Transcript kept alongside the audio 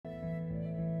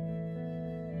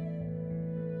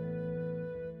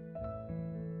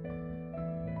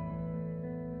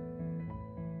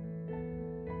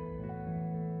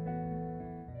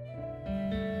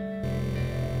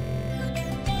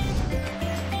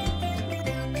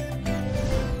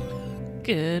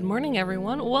Good morning,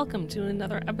 everyone. Welcome to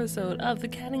another episode of the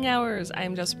Canning Hours. I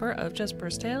am Jessipurr of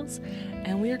Jessipurr's Tales,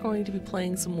 and we are going to be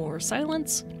playing some more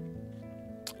Silence.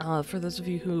 For those of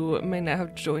you who may not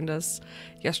have joined us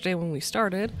yesterday when we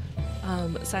started,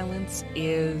 Silence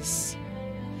is...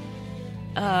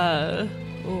 oh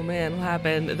man, what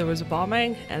happened? There was a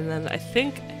bombing, and then I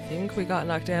think we got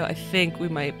knocked out. I think we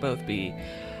might both be...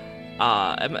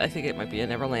 I think it might be a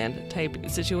Neverland type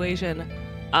situation.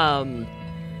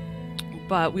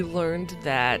 But we learned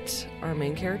that our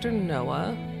main character,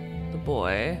 Noah, the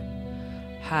boy,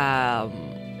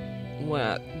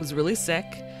 was really sick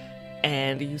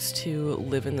and used to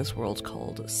live in this world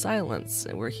called Silence,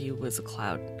 where he was a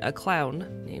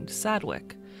clown named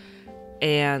Sadwick.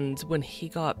 And when he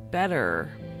got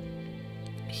better,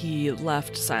 he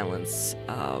left Silence.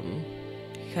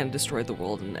 He kind of destroyed the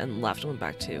world and left and went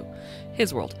back to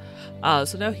his world.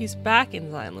 So now he's back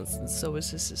in Silence, and so is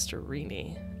his sister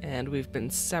Rini. And we've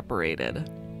been separated.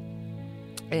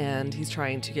 And he's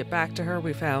trying to get back to her.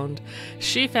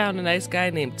 She found a nice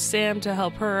guy named Sam to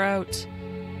help her out.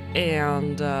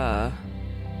 And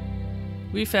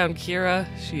we found Kira.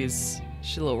 She's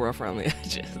a little rough around the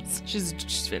edges.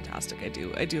 She's fantastic.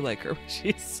 I do like her.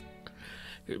 She's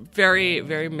very,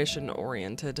 very mission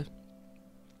oriented.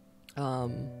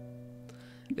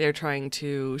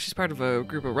 She's part of a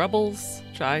group of rebels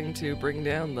trying to bring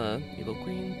down the evil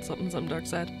queen, some dark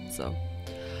side. So,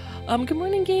 good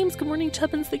morning, games. Good morning,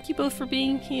 Chubbins. Thank you both for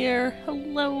being here.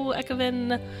 Hello,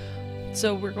 Ekavin.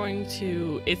 So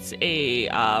it's a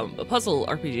puzzle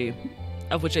RPG,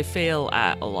 of which I fail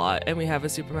at a lot, and we have a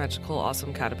super magical,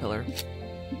 awesome caterpillar,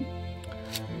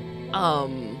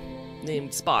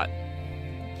 named Spot.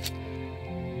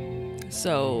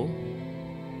 So...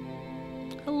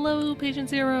 Hello, Patient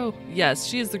Zero. Yes,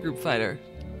 she is the group fighter.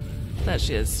 That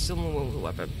she is. She's the one with a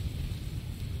weapon.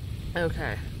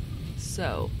 Okay.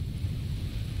 So.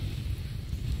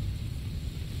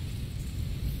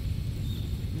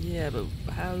 Yeah, but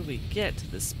how do we get to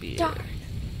the spear? Darn.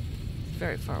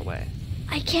 Very far away.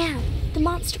 I can't. The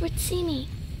monster would see me.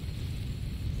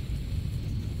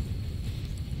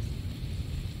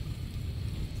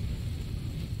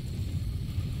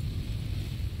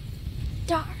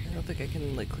 Darn. I don't think I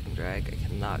can, click and drag. I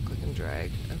cannot click and drag.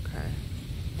 Okay.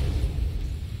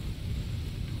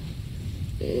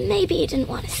 Maybe he didn't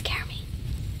want to scare me.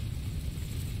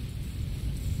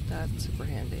 That's super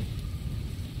handy.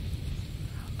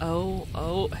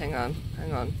 Oh, hang on.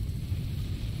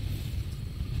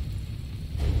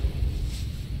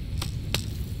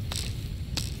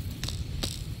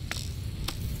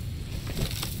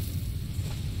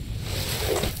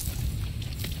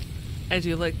 I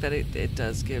do like that it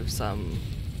does give some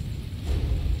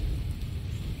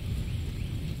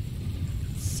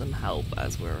help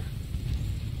as we're...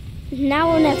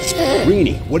 Now or never.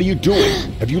 Rini, what are you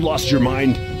doing? Have you lost your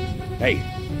mind? Hey,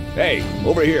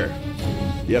 over here.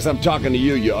 Yes, I'm talking to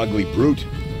you, you ugly brute.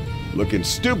 Looking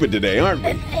stupid today, aren't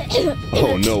we?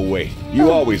 Oh, no, wait.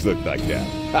 You always look like that.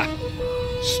 Ha!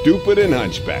 Stupid and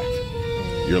hunchbacked.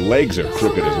 Your legs are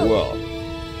crooked as well.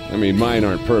 I mean, mine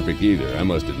aren't perfect either, I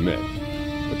must admit.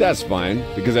 But that's fine,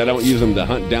 because I don't use them to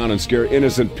hunt down and scare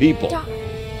innocent people.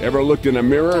 Ever looked in a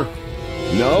mirror?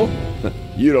 No?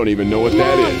 You don't even know what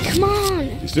that is. Come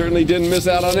on! You certainly didn't miss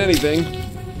out on anything.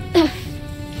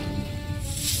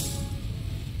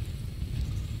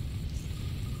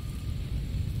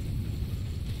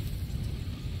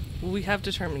 Well, we have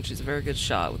determined she's a very good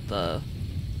shot with the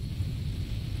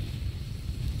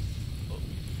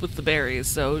berries,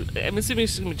 so I'm assuming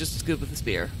she's gonna be just as good with the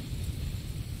spear.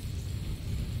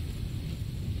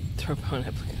 Throw bone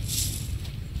at plants.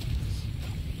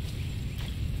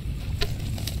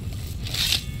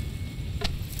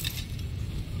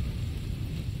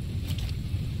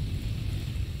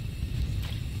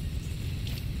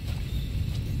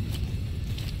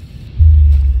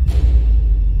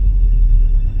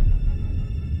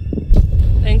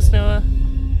 Thanks, Noah.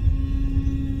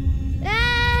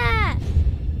 Ah!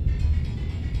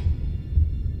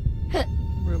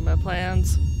 Ruin my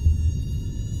plans.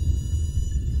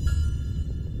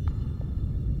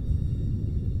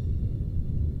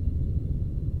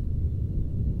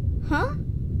 Huh?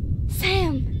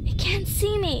 Sam, it can't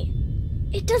see me.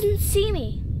 It doesn't see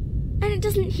me. And it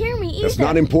doesn't hear me either. That's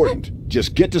not important.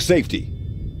 Just get to safety.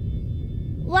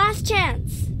 Last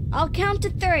chance. I'll count to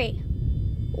 3.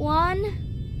 1,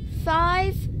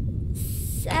 5,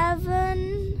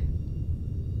 7...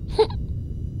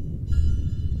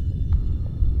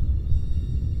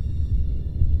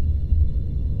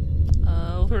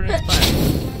 Wilderness fire.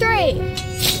 3!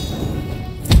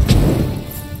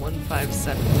 One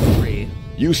 1573.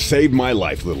 You saved my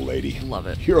life, little lady. Love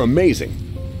it. You're amazing.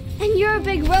 And you're a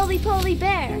big roly-poly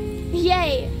bear.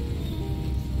 Yay.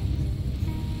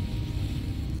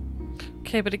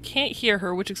 Okay, but it can't hear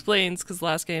her, which explains, because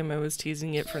last game I was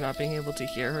teasing it for not being able to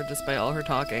hear her despite all her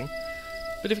talking.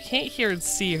 But if it can't hear and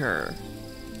see her,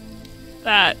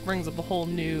 that brings up a whole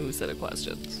new set of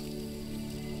questions.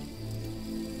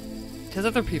 Because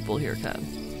other people here can.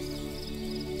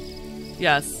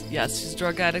 Yes, she's a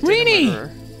drug addict and a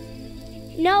murderer.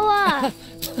 Noah!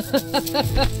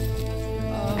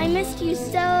 I missed you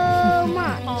so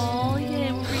much. Oh,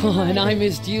 yeah. Oh, and I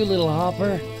missed you, little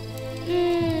Hopper.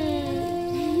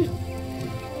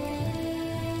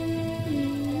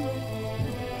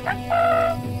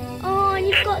 Oh, and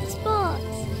you've got spots.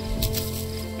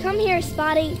 Come here,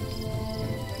 Spotty.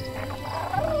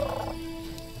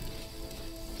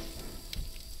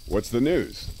 What's the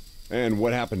news? And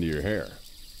what happened to your hair?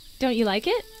 Don't you like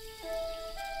it?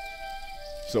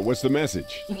 So what's the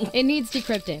message? It needs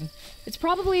decrypting. It's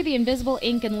probably the invisible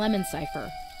ink and lemon cipher.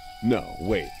 No,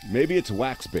 wait. Maybe it's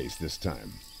wax-based this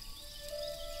time.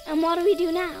 And what do we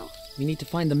do now? We need to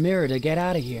find the mirror to get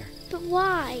out of here. But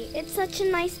why? It's such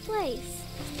a nice place.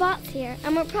 Spot's here,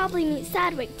 and we'll probably meet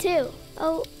Sadwick too.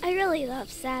 Oh, I really love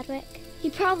Sadwick. He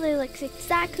probably looks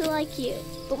exactly like you,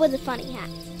 but with a funny hat.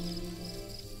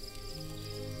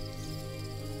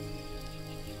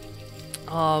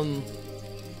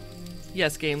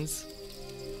 Yes, games.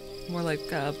 More like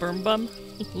Burn Bum.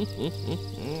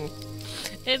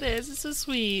 It is. It's so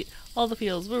sweet. All the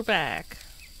feels. We're back.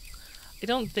 I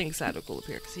don't think Sadwick will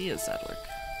appear because he is Sadwick.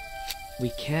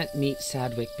 We can't meet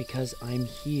Sadwick because I'm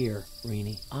here,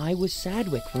 Rainy. I was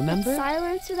Sadwick, remember?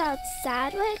 Silence without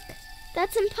Sadwick?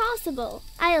 That's impossible.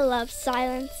 I love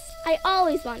silence. I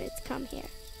always wanted to come here.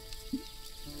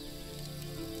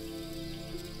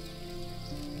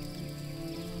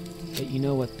 But you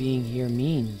know what being here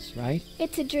means, right?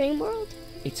 It's a dream world?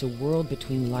 It's a world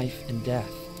between life and death.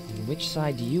 And which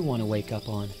side do you want to wake up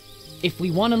on? If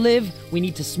we want to live, we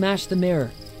need to smash the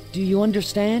mirror. Do you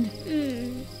understand?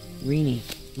 Rini,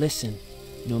 listen.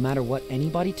 No matter what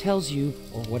anybody tells you,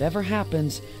 or whatever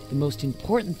happens, the most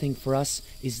important thing for us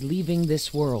is leaving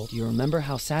this world. You remember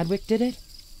how Sadwick did it?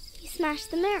 He smashed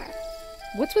the mirror.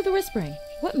 What's with the whispering?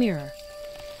 What mirror?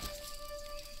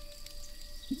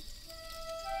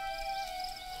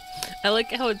 I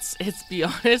like how it's be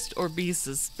honest or be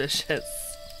suspicious.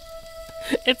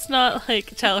 It's not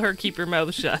like tell her keep your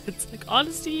mouth shut. It's like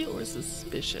honesty or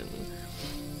suspicion.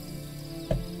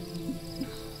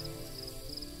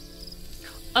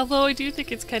 Although I do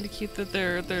think it's kind of cute that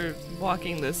they're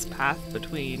walking this path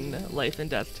between life and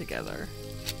death together.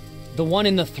 The one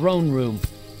in the throne room.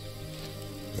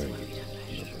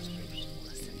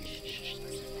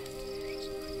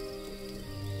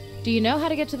 Do you know how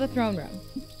to get to the throne room?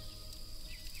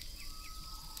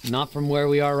 Not from where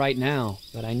we are right now,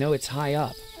 but I know it's high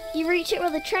up. You reach it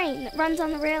with a train that runs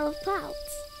on the rail of clouds.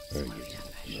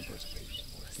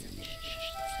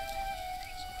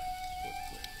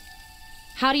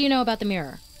 How do you know about the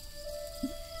mirror?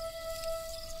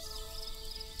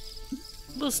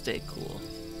 We'll stay cool.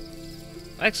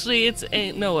 Actually, it's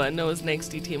Noah. Noah's an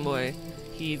angsty teen boy.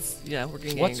 He's, we're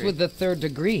getting What's angry. with the third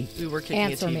degree? We were kicking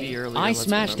Answer a TV me. earlier. I let's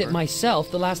smashed it remember.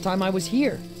 myself the last time I was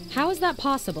here. How is that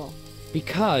possible?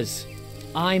 Because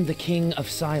I'm the king of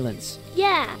silence.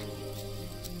 Yeah.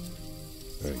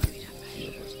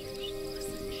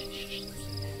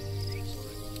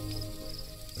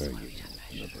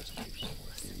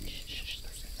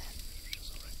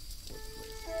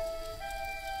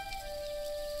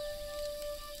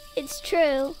 It's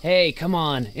true. Hey, come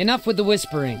on. Enough with the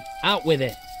whispering. Out with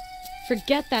it.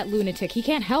 Forget that lunatic. He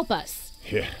can't help us.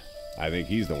 Yeah, I think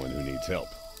he's the one who needs help.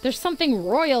 There's something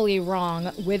royally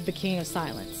wrong with the King of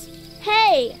Silence.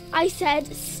 Hey! I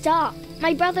said stop.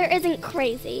 My brother isn't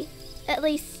crazy. At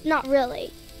least, not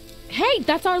really. Hey,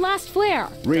 that's our last flare.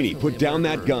 Rini, put down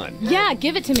that gun. Yeah,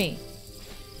 give it to me.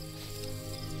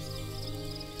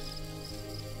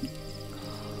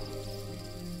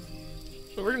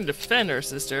 We're gonna defend our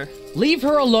sister. Leave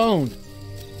her alone.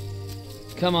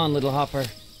 Come on, little Hopper.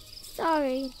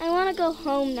 Sorry. I want to go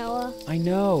home, Noah. I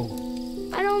know.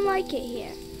 I don't like it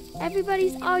here.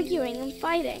 Everybody's arguing and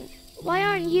fighting. Why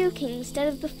aren't you king instead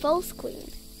of the false queen?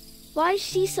 Why is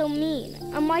she so mean?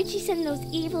 And why'd she send those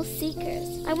evil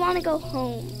seekers? I want to go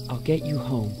home. I'll get you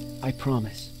home. I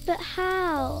promise. But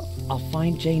how? I'll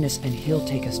find Janus and he'll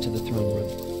take us to the throne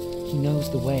room. He knows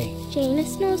the way.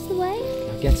 Janus knows the way?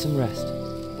 Now get some rest.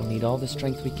 We'll need all the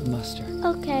strength we can muster.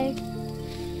 Okay.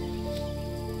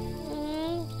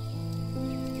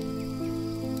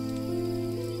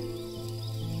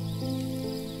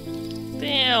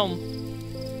 Damn.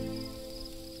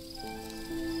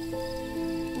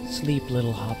 Sleep,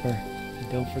 little Hopper. And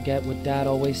don't forget what Dad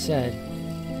always said.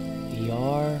 We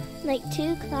are, Like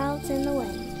two clouds in the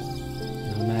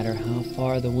wind. no matter how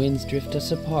far the winds drift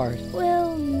us apart,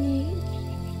 We'll meet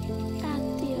at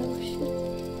the ocean.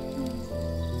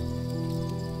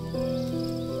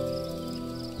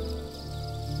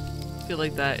 I feel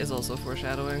like that is also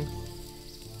foreshadowing.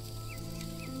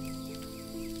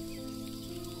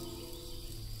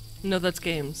 No, that's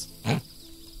games.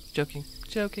 Joking.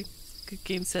 Joking. Good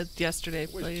game said yesterday,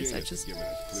 please. I just...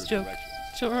 It's a joke.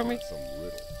 Show me.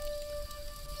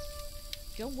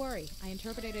 Don't worry, I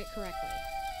interpreted it correctly.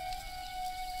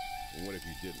 And what if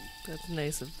you didn't? That's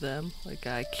nice of them. Like,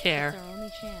 I care. It's our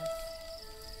only chance.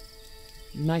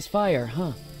 nice fire,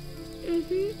 huh?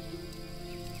 Mm-hmm.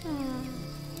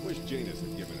 Wish Janus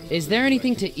had given us Is there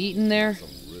anything to eat in there? some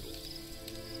riddle.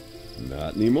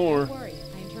 Not anymore. Don't worry,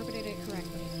 I interpreted it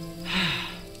correctly.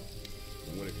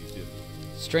 And what if you didn't?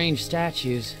 Strange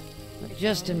statues. But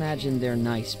just imagine they're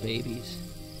nice babies.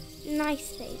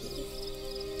 Nice babies.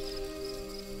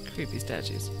 Creepy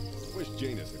statues. Wish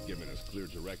Janus had given us clear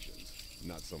directions,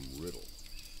 not some riddle.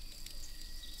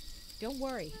 Don't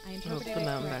worry, I Go up interpreted the it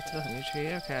mountain back to correctly. the honey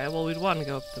tree. Okay, well, we'd want to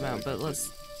go up the mountain, but let's...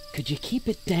 Could you keep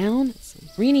it down?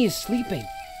 Rini is sleeping.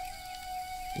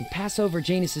 And pass over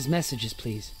Janus's messages,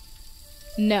 please.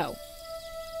 No.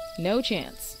 No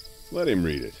chance. Let him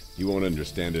read it. He won't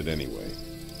understand it anyway.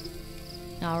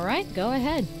 Alright, go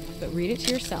ahead. But read it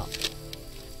to yourself.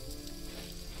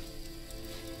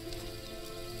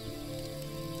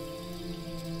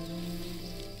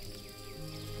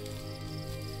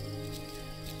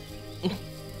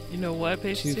 You know what,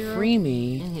 page To 0? free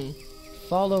me, Mm-hmm.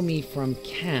 follow me from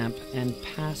camp and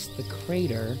past the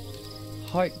crater,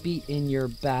 heartbeat in your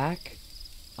back,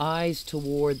 eyes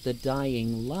toward the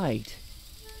dying light.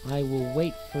 I will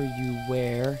wait for you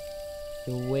where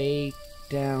the way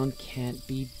down can't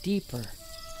be deeper.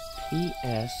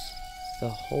 P.S. The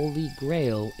Holy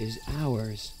Grail is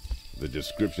ours. The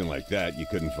description like that, you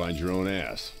couldn't find your own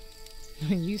ass.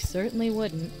 You certainly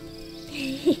wouldn't.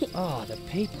 Oh, the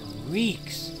paper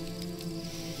reeks.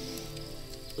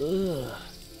 Ugh.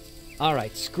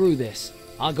 Alright, screw this.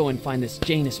 I'll go and find this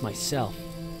Janus myself.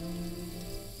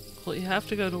 Well, you have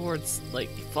to go towards, like,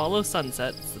 follow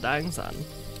sunset. It's the dying sun.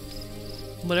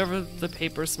 Whatever the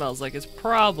paper smells like is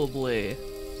probably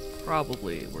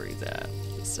where he's at.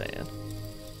 Just saying.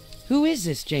 Who is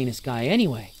this Janus guy,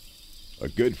 anyway? A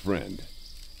good friend.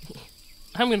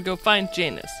 I'm gonna go find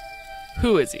Janus.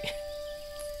 Who is he?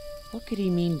 What could he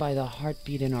mean by the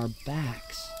heartbeat in our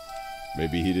backs?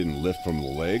 Maybe he didn't lift from the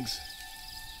legs?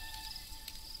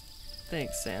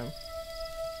 Thanks, Sam.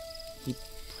 He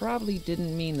probably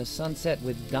didn't mean the sunset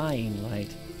with dying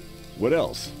light. What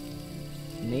else?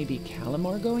 Maybe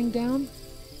Calamar going down?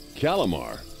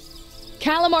 Calamar.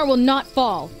 Calamar will not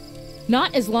fall.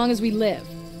 Not as long as we live.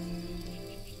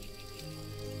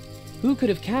 Who could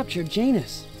have captured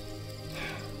Janus?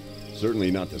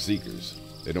 Certainly not the Seekers.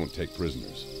 They don't take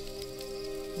prisoners.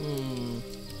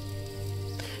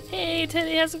 Hey,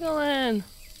 Teddy, how's it going?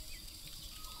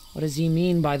 What does he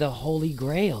mean by the Holy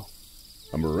Grail?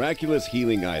 A miraculous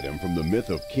healing item from the myth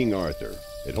of King Arthur.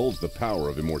 It holds the power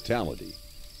of immortality.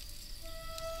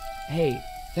 Hey,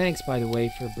 thanks by the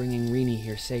way for bringing Rini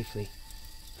here safely.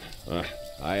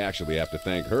 I actually have to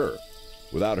thank her.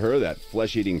 Without her, that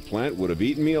flesh-eating plant would have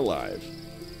eaten me alive.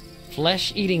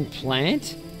 Flesh-eating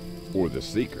plant? Or the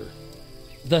Seeker.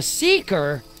 The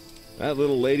Seeker? That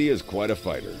little lady is quite a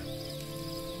fighter.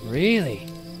 Really?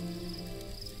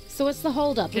 So what's the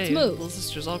holdup? Let's Okay, move. little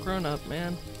sister's all grown up,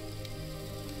 man.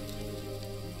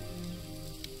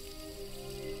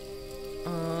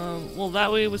 Well,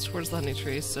 that way was towards the honey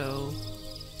tree, so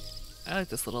I like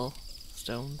this little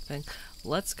stone thing.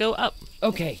 Let's go up.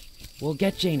 Okay, we'll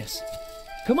get Janus.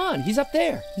 Come on, he's up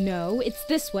there. No, it's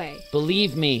this way.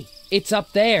 Believe me, it's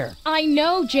up there. I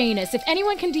know, Janus. If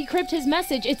anyone can decrypt his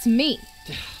message, it's me.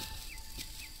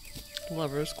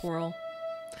 Lover squirrel.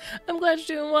 I'm glad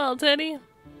you're doing well, Teddy.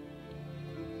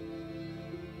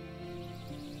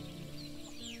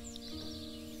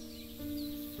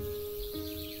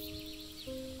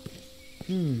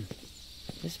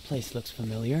 This place looks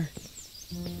familiar.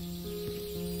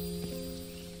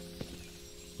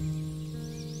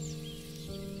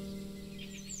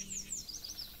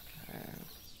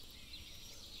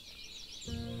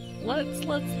 Let's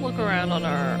look around on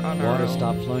our Water own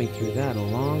stopped flowing through that a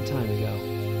long time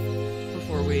ago.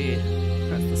 before we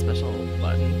press the special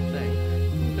button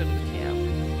thing. Go to the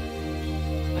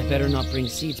camp. I better not bring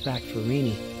seeds back for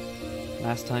Rini.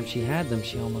 Last time she had them,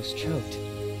 she almost choked.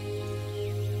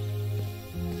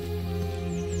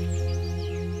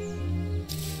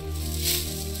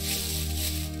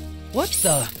 What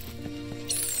the?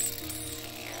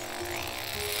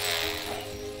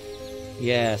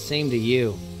 Yeah, same to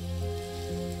you.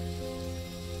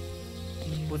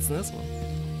 What's in this one?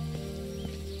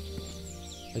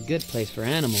 A good place for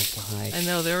animals to hide. I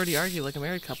know, they already argue like a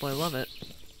married couple. I love it.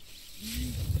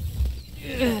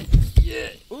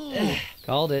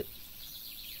 Called it.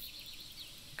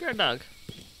 Guard dog.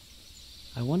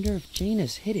 I wonder if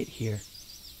Janus hid it here.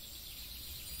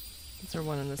 Is there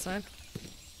one on this side?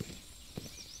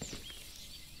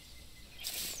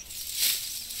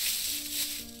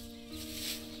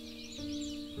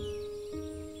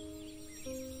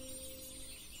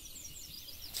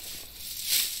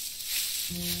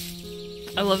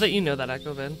 I love that you know that,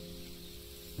 Echo Vid.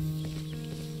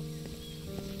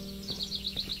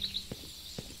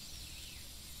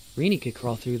 Rini could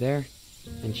crawl through there,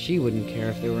 and she wouldn't care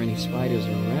if there were any spiders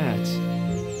or rats.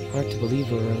 Hard to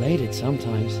believe we're related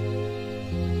sometimes.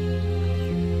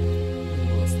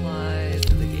 We'll slide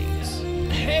to the gate.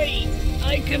 Hey,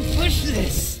 I can push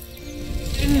this!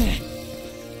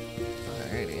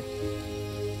 Alrighty.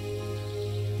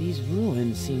 These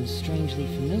ruins seem strangely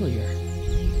familiar.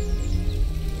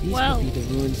 These Well, could be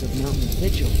the ruins of Mountain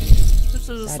Vigil. this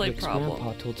is a slight Sadwick's problem.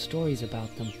 grandpa told stories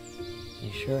about them.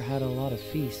 They sure had a lot of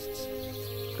feasts.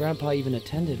 Grandpa even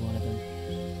attended one of them.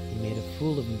 He made a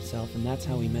fool of himself, and that's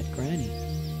how he met Granny.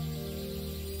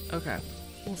 Okay.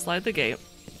 We'll slide the gate.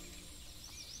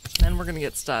 Then we're gonna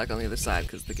get stuck on the other side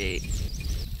because the gate.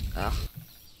 Ugh.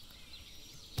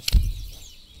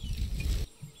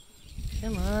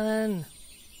 Come on.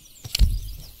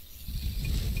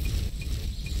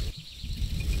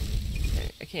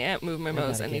 Okay, I can't move my I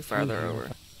mouse gotta any get through farther here.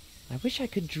 over. I wish I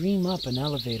could dream up an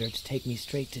elevator to take me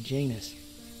straight to Janus.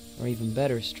 Or even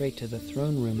better, straight to the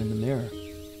throne room in the mirror.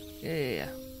 Yeah.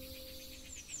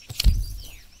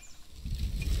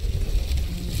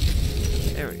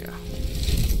 There we go.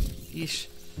 Yeesh.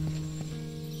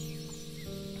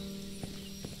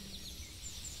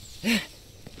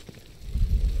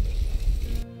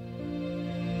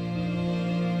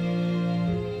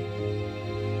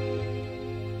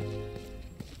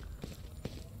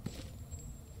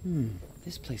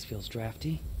 This place feels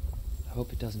drafty. I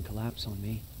hope it doesn't collapse on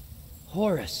me.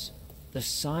 Horus, the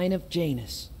sign of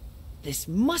Janus. This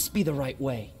must be the right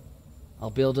way. I'll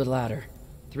build a ladder.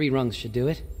 3 rungs should do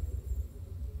it.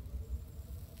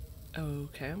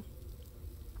 Okay.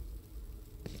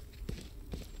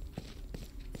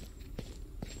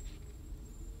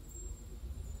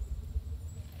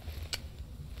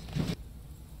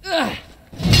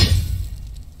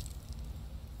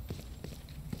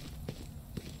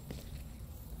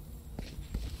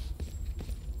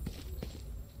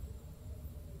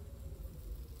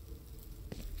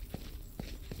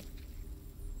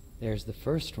 There's the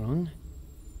first rung.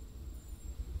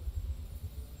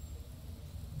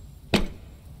 I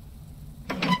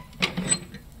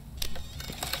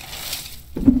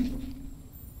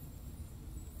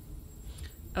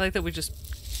like that we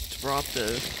just dropped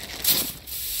a...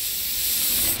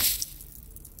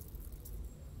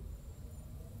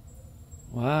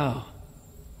 Wow,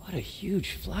 what a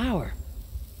huge flower.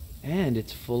 And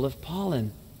it's full of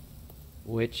pollen.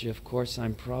 Which, of course,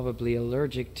 I'm probably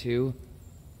allergic to.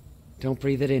 Don't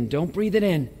breathe it in, don't breathe it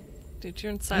in! Dude,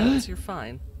 you're in silence, you're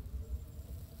fine.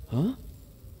 Huh?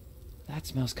 That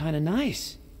smells kinda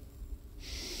nice.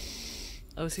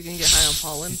 Oh, is he gonna get high on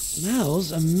pollen?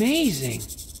 Smells amazing.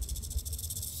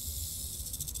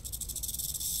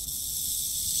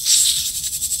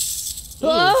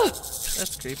 Ah!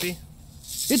 That's creepy.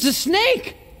 It's a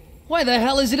snake! Why the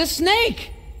hell is it a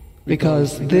snake?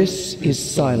 Because this is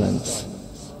silence.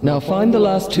 Now find the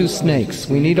last 2 snakes.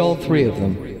 We need all 3 of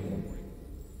them.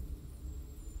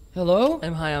 Hello?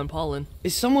 I'm high on pollen.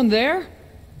 Is someone there?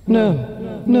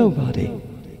 No, nobody.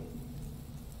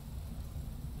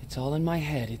 It's all in my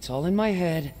head, it's all in my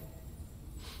head.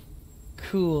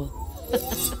 Cool.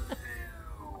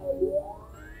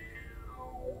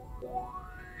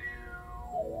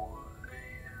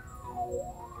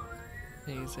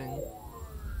 Amazing.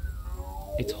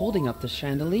 It's holding up the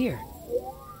chandelier.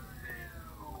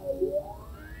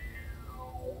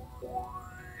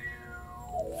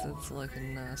 So it's like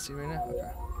in Serena?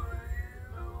 Okay.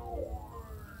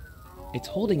 It's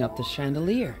holding up the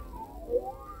chandelier.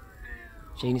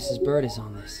 Janus's bird is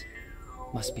on this.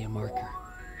 Must be a marker.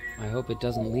 I hope it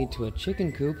doesn't lead to a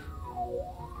chicken coop.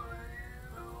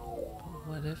 But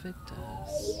what if it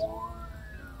does?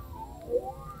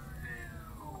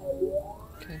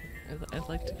 Okay, I'd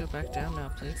like to go back down now,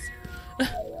 please.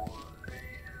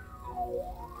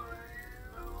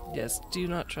 Yes, do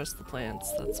not trust the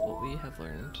plants. That's what we have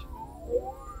learned.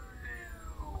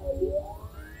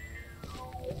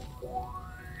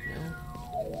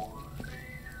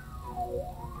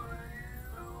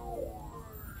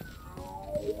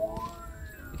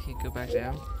 You can't go back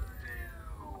down.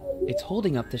 It's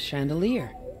holding up the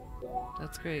chandelier.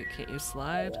 That's great. Can't you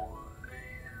slide?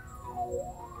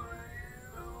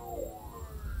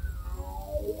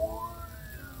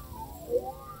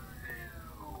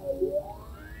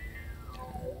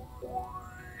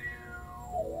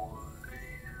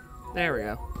 There we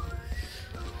go.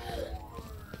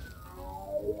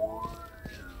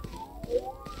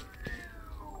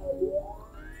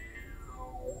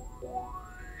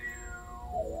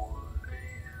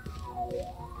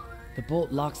 The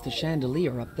bolt locks the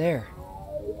chandelier up there.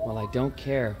 Well, I don't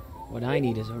care. What I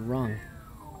need is a rung.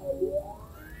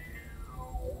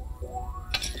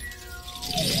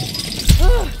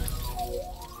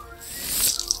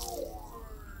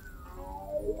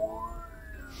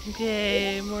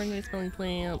 Okay, more nice smelling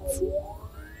plants.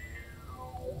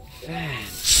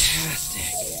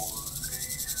 Fantastic.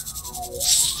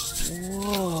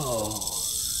 Whoa.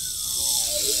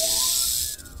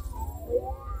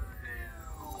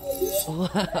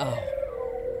 Wow.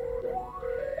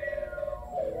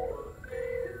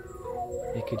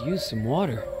 It could use some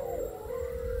water.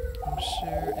 I'm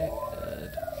sure it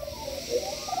could.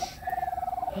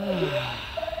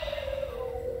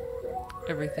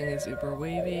 Everything is uber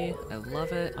wavy. I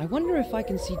love it. I wonder if I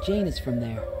can see Janus from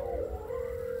there.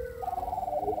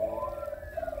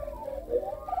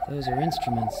 Those are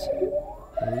instruments.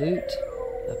 A lute,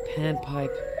 a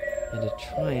panpipe, and a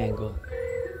triangle.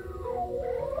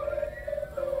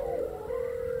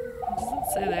 What does it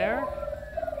say there?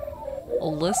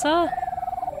 Alyssa?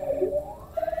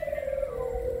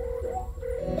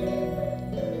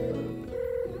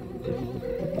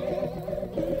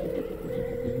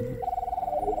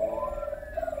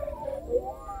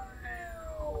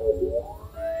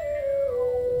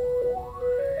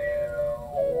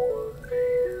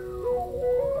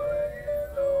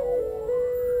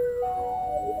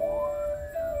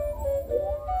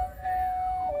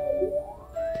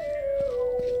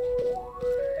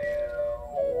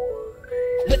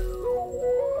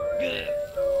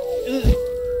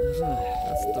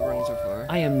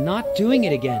 I am not doing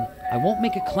it again. I won't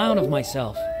make a clown of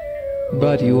myself.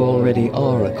 But you already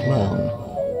are a clown.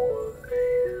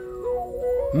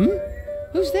 Hmm?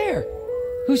 Who's there?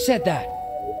 Who said that?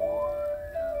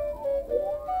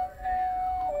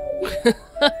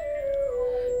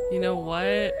 You know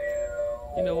what?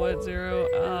 You know what, Zero?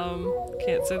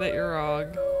 Can't say that you're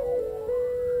wrong.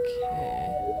 Okay.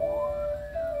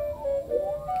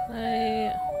 Can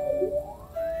I...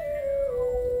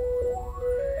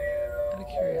 Out of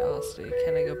curiosity,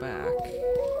 can I go back?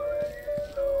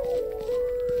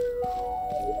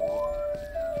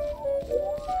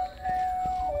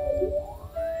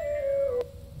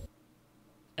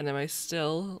 And am I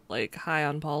still, like, high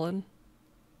on pollen?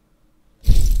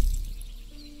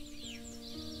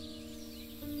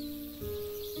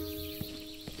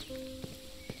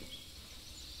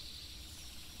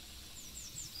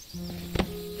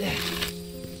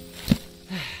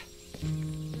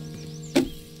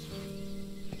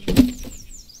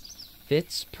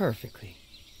 Fits perfectly.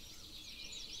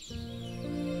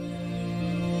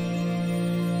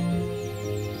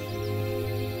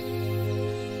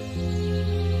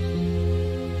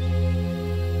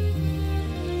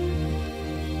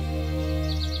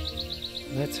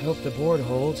 Let's hope the board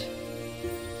holds.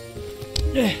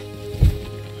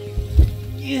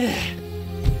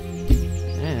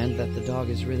 And that the dog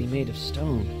is really made of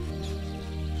stone.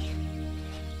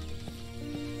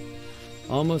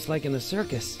 Almost like in the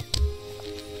circus.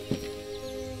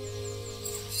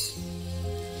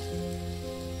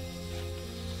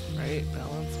 Right,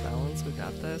 balance, balance, we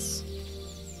got this.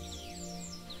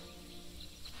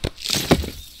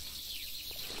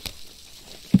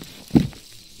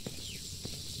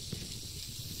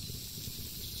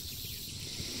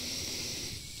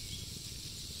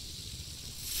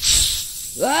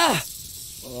 Ah!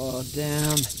 Oh,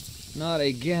 damn. Not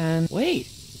again. Wait!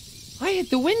 I hit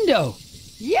the window!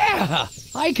 Yeah!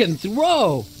 I can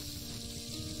throw!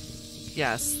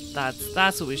 Yes,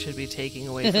 that's what we should be taking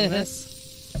away from this.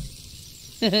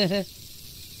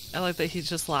 I like that he's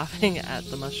just laughing at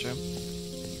the mushroom.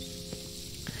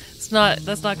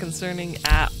 That's not concerning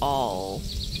at all.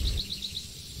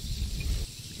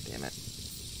 Damn it.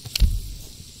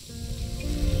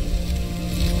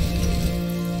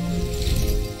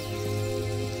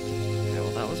 Okay,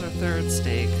 well that was our third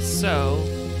stake, so...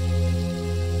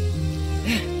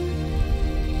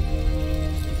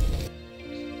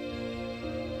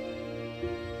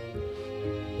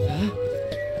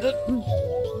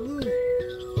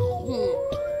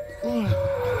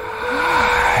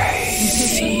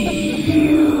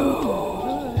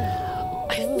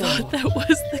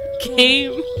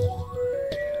 game.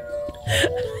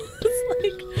 It's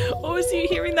like, oh, is he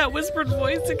hearing that whispered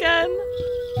voice again?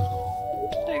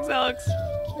 Thanks, Alex.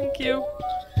 Thank you.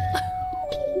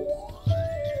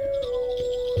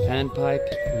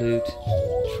 Panpipe, lute,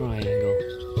 triangle.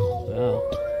 Wow,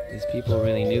 these people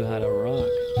really knew how to rock.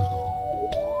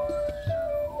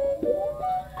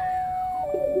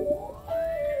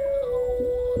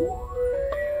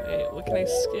 Wait, what can I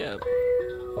skip?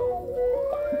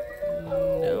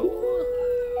 No.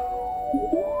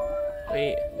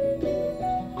 Wait.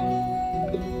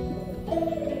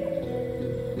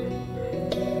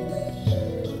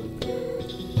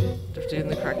 Have to do it in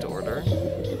the correct order.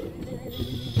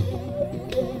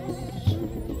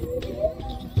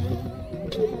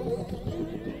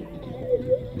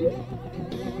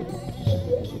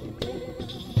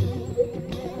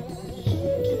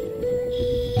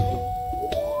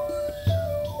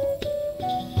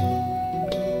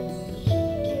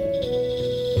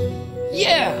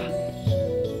 Yeah!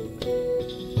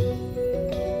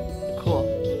 Cool.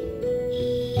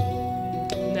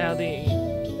 Now the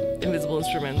invisible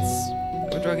instruments,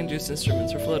 or drug-induced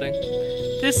instruments, are floating.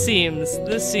 This seems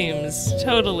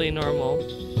totally normal.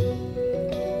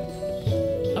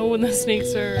 Oh, and the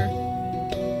snakes are...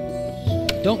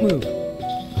 Don't move.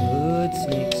 Good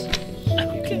snakes.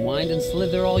 You can wind and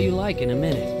slither all you like in a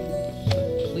minute.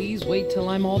 But please wait till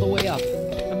I'm all the way up.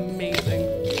 Amazing.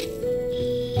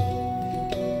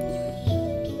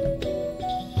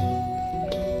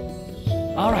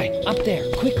 All right, up there,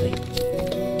 quickly.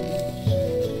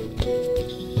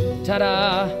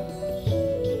 Ta-da!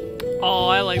 Oh,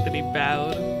 I like that he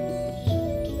bowed.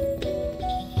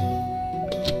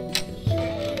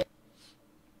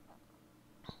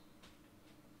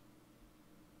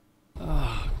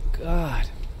 Oh, God.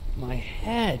 My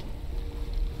head.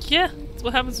 Yeah, that's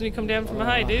what happens when you come down from a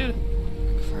high, dude.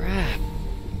 Crap.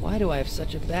 Why do I have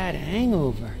such a bad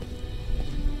hangover?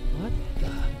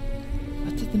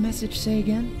 What did the message say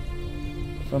again?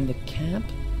 From the camp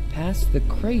past the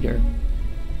crater.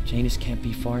 Janus can't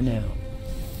be far now.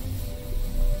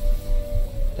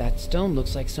 That stone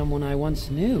looks like someone I once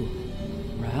knew.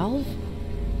 Ralph?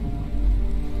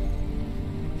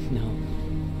 No,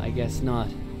 I guess not.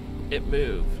 It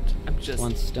moved. I'm just...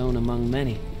 One stone among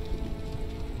many.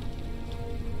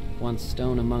 One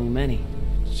stone among many.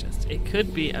 It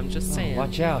could be, I'm just saying.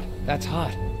 Watch out, that's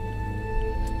hot.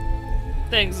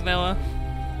 Thanks, Noah.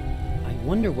 I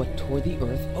wonder what tore the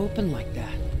earth open like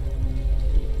that.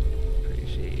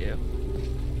 Appreciate you.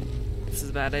 This is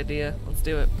a bad idea. Let's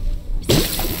do it.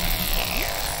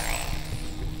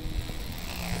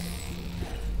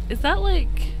 Is that like...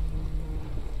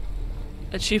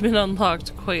 Achievement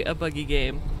unlocked, quite a buggy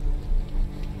game.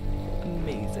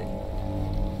 Amazing.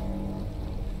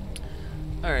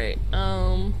 Alright,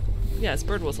 yes,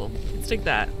 bird whistle. Let's take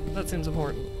that. That seems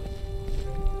important.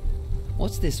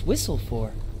 What's this whistle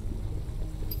for?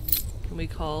 Can we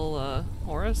call,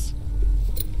 Horace?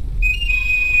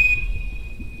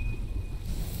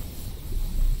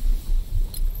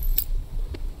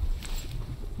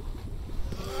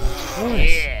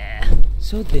 Horace. Yeah!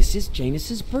 So this is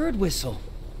Janus's bird whistle.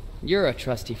 You're a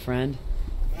trusty friend.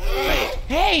 Right.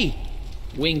 Hey!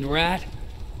 Winged rat.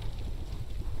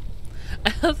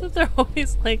 I love that they're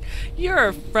always like, you're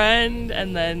a friend,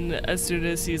 and then as soon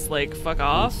as he's like, fuck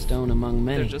off, One stone among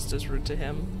many. they're just as rude to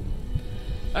him.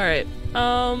 Alright,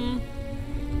 okay,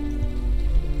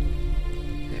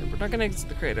 we're not gonna exit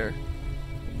the crater.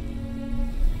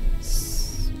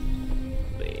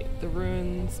 Wait, the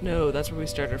ruins? No, that's where we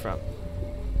started from.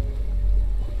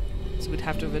 So we'd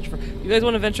have to venture for... You guys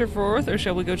want to venture forth, or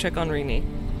shall we go check on Rini?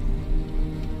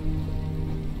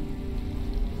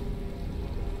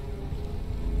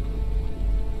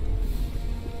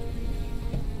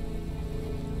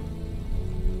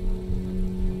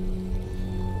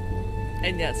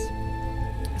 And yes,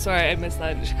 sorry I missed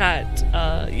that in chat.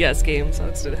 Yes, Game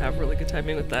Sucks did have really good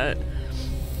timing with that.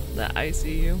 That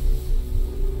ICU.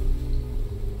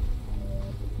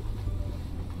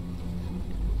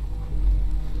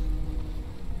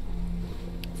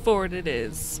 Forward it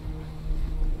is.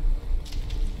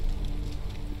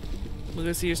 We'll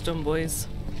go see your stone boys.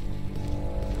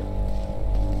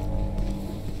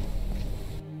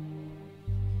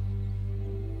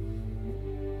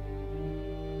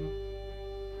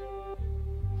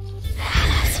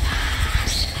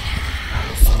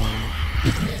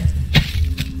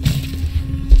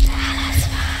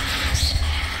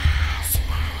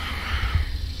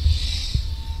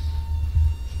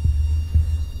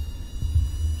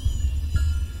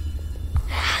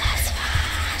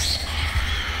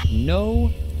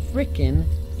 No frickin'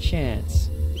 chance.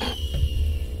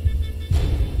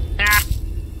 Ah!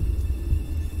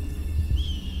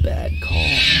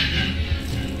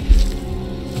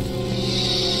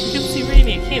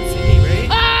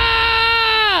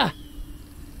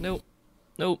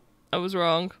 I was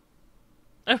wrong.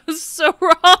 I was so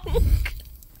wrong.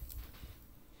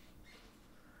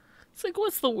 It's like,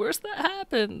 what's the worst that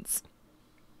happens?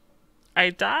 I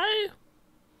die?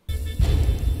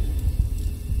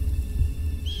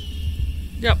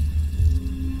 Yep.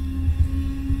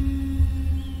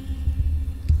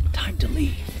 Time to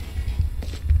leave.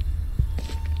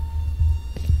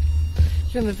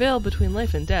 You're in the veil between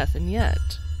life and death, and yet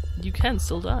you can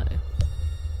still die.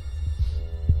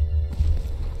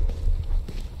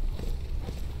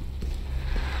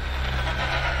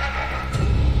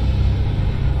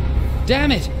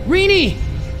 Damn it! Rini!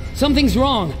 Something's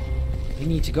wrong. We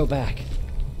need to go back.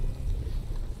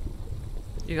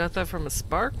 You got that from a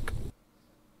spark?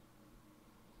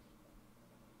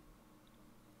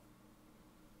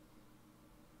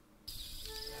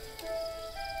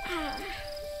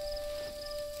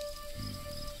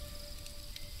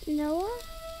 Noah?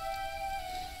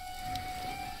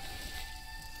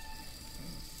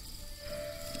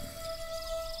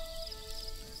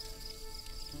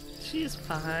 She's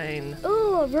fine.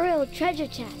 Ooh, a royal treasure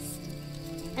chest.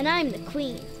 And I'm the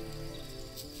queen.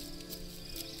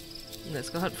 Let's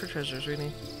go hunt for treasures,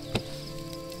 Rini.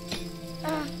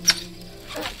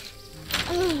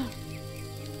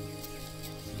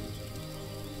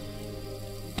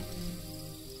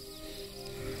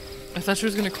 I thought she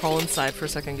was gonna crawl inside for a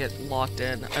second and get locked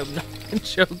in. I'm not even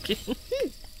joking.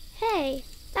 Hey,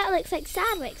 that looks like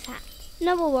Sadwick's hat.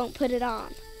 Noah won't put it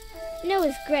on.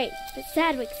 Noah's great, but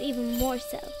Sadwick's even more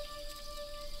so.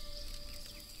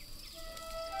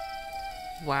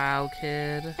 Wow,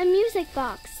 kid. A music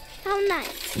box. How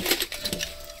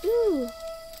nice. Ooh.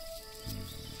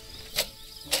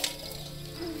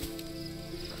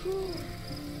 Cool.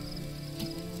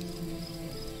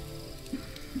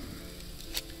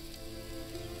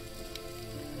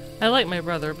 I like my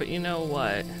brother, but you know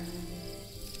what?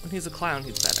 When he's a clown,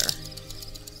 he's better.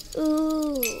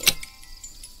 Ooh.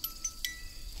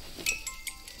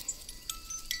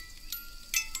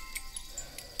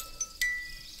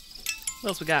 What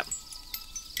else we got?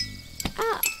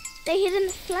 Ah, they hidden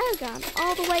the flare gun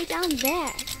all the way down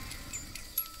there.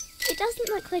 It doesn't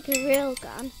look like a real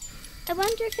gun. I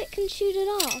wonder if it can shoot at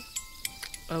all.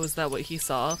 Oh, is that what he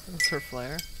saw? It was her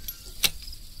flare?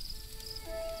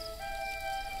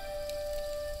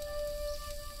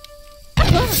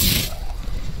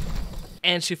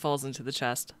 And she falls into the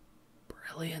chest.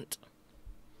 Brilliant.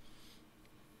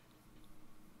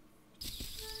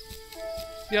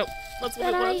 Yep, that's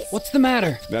what But it was. What's the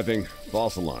matter? Nothing.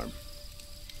 False alarm.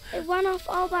 It went off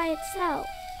all by itself.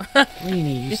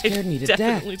 Rini, you scared me to death.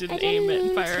 Definitely I didn't didn't aim it and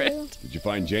mean fire to. it. Did you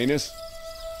find Janus?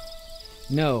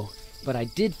 No, but I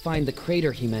did find the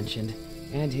crater he mentioned,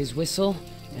 and his whistle,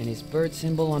 and his bird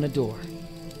symbol on a door.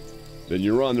 Then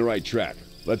you're on the right track.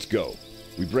 Let's go.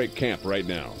 We break camp right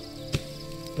now.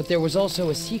 But there was also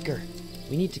a seeker.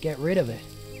 We need to get rid of it.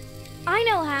 I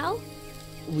know how.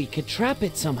 We could trap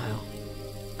it somehow.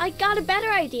 I got a better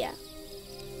idea.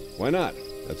 Why not?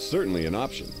 That's certainly an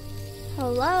option.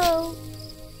 Hello?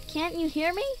 Can't you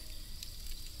hear me?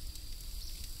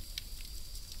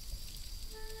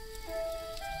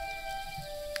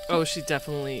 Oh, she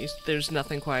definitely... There's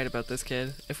nothing quiet about this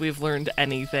kid. If we've learned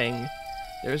anything,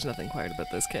 there's nothing quiet about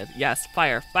this kid. Yes,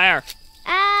 fire, fire!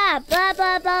 Ah, blah,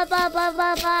 blah, blah, blah, blah,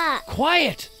 blah, blah.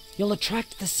 Quiet! You'll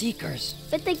attract the seekers.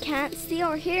 But they can't see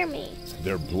or hear me.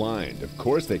 They're blind. Of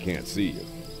course they can't see you.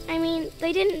 I mean,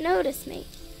 they didn't notice me.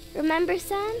 Remember,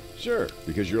 Sam? Sure,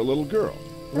 because you're a little girl.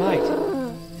 Right.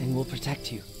 Then we'll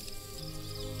protect you.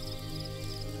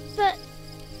 But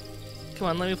Come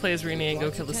on, let me play as Rini and go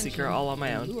Draw kill the its seeker attention all on my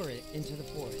and own. Lure it into the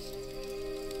forest.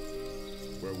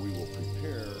 Where we will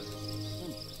prepare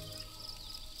something.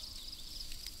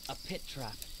 A pit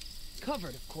trap.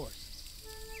 Covered, of course.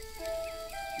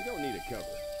 You don't need a cover.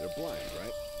 They're blind,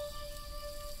 right?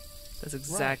 That's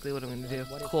exactly what I'm gonna do.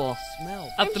 What if Cool. they smell?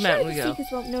 Up I'm the sure mountain the we go. seekers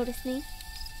won't notice me.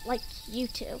 Like you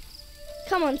two.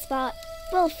 Come on, Spot.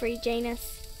 We'll free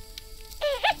Janus.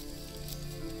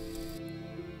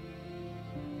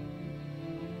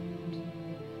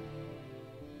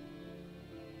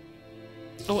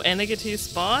 Oh, and I get to use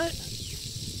Spot?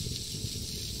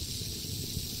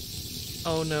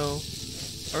 Oh no.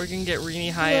 Are we gonna get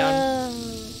Rini high on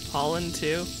Whoa. pollen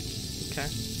too? Okay.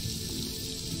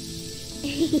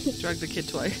 Drug the kid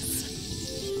twice.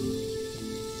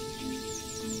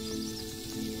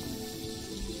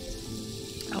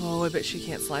 Oh, I bet she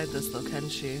can't slide this though, can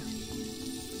she?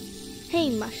 Hey,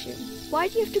 Mushroom. Why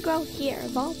do you have to grow here,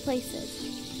 of all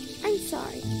places? I'm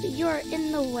sorry, but you are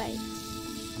in the way.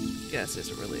 Yes, yes,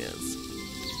 it really is.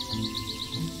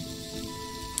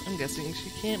 I'm guessing she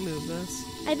can't move this.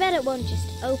 I bet it won't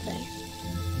just open.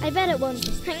 I bet it won't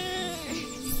just...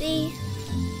 See?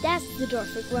 That's the door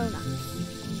for grown-ups.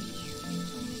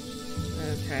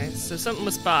 Okay, so something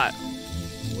with Spot.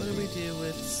 What do we do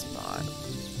with Spot?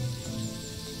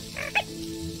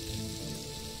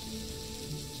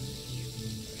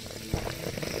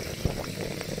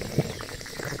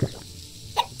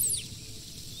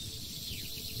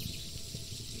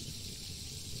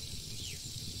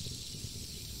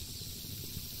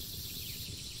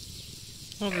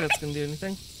 I don't think that's gonna do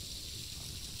anything.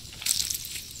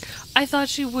 I thought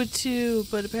she would too,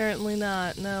 but apparently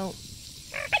not. No.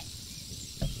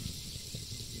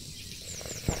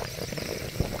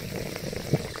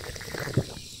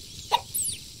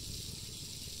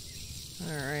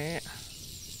 Alright.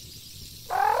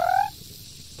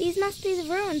 These must be the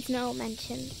ruins Noel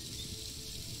mentioned.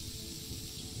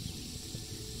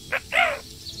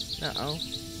 Uh-oh.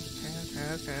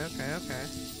 Okay.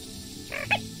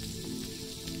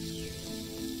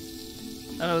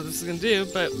 I don't know what this is gonna do,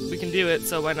 but we can do it,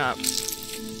 so why not?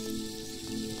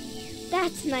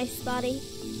 That's nice, Spotty.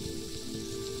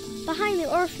 Behind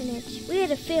the orphanage, we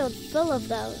had a field full of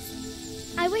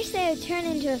those. I wish they would turn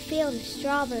into a field of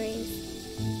strawberries.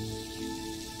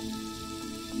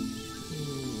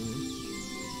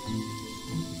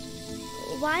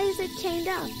 Why is it chained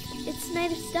up? It's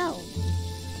made of stone.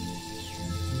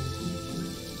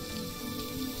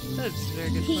 That's a very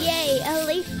good question. Yay, a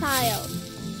leaf pile.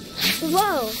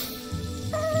 Whoa!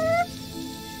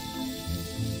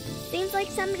 Seems like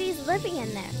somebody's living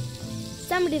in there.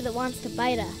 Somebody that wants to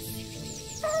bite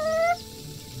us.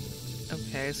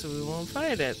 Okay, so we won't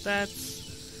fight it.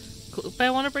 That's cool. But I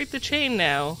want to break the chain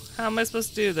now. How am I supposed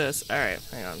to do this? Alright,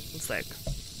 hang on. One sec.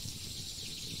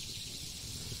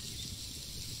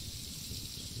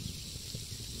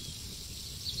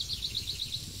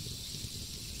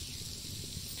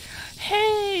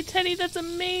 Hey, Teddy, that's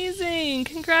amazing!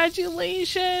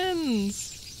 Congratulations!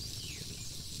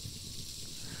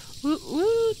 Woot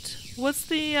woot! What's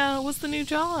the new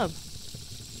job?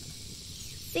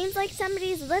 Seems like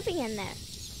somebody's living in there.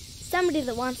 Somebody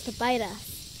that wants to bite us.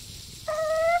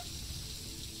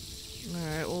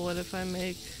 Alright, well what if I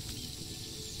make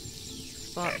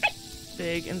Spot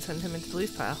big and send him into the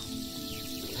leaf pile?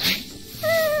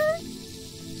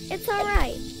 It's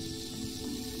alright.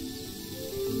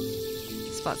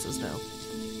 Spot says no.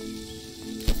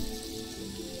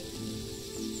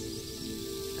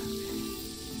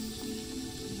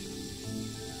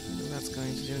 That's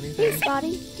going to do Hey, anything.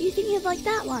 Spotty, do you think you'd like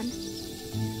that one?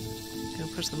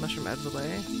 Gonna push the mushroom out of the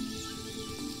way.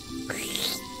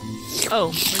 Oh,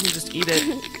 we can just eat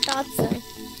it. Thought so.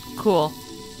 Cool.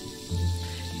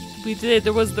 We did.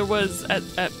 There was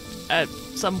at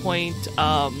some point.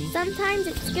 Sometimes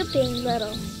it's good being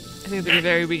little. I think at the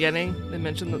very beginning they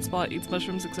mentioned that Spot eats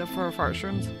mushrooms except for fart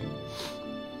shrooms.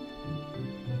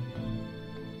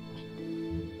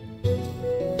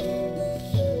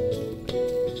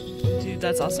 Dude,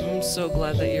 that's awesome. I'm so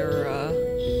glad that you're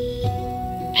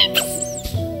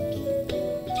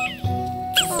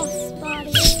Oh,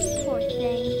 Spotty, you poor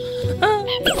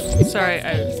thing. sorry,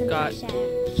 I Take some got fresh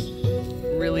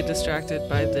air. really distracted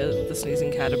by the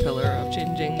sneezing caterpillar of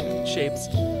changing shapes.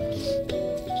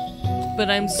 But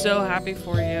I'm so happy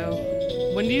for you.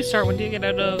 When do you start? When do you get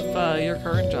out of your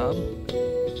current job?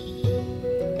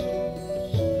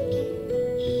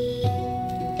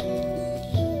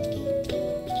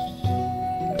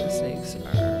 The snakes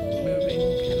are moving.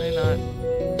 Can I not?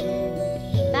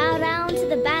 Bow down to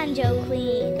the banjo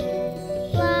queen.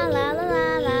 La la la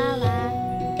la la la.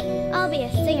 I'll be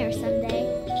a singer someday.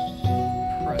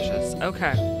 Precious.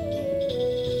 Okay.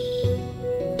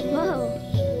 Whoa.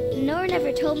 Nora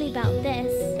never told me about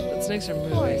this. The snakes are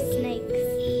Poor moving. snakes.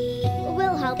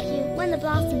 We'll help you when the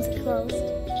blossoms are closed.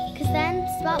 Cause then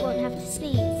Spot won't have to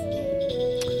sneeze.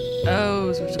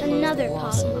 Oh, so we have to close Another the pollen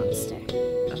blossom. monster.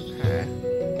 Okay.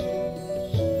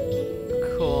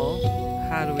 Cool.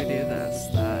 How do we do this?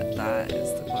 That is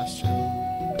the question.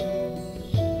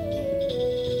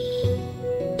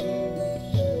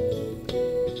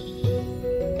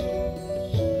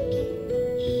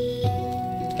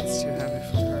 It's too heavy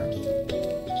for her.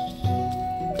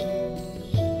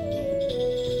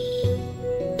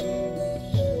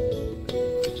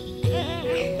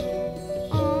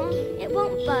 Aw, it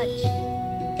won't budge.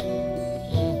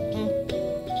 Mhm.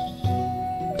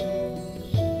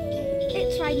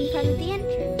 It's right in front of the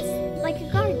entrance, like a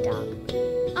guard dog.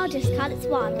 I'll just cut its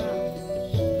water off.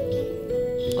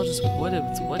 I'll just, what?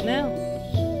 It's what now?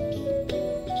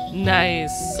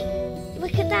 Nice.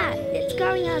 Look at that. It's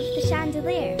growing out of the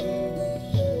chandelier.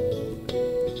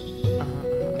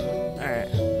 Alright.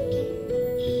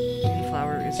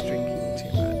 Flower is drinking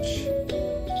too much.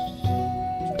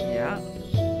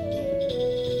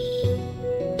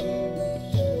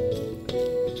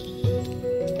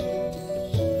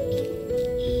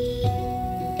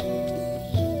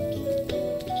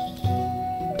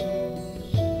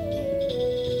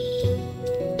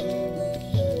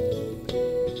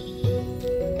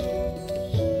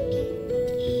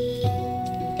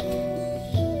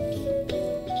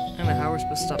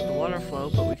 to stop the water flow,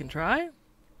 but we can try.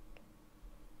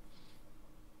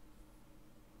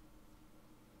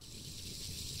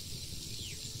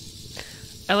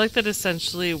 I like that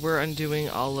essentially we're undoing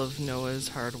all of Noah's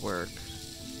hard work.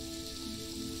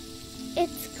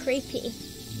 It's creepy.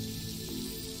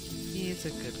 He's a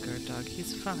good guard dog.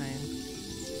 He's fine.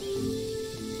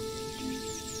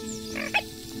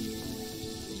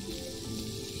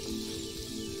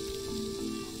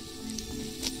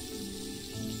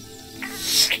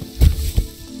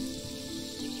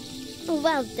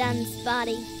 Well done,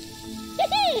 Spotty.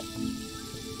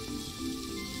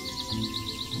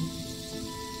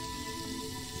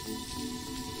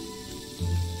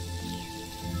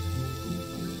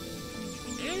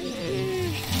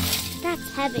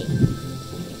 That's heavy.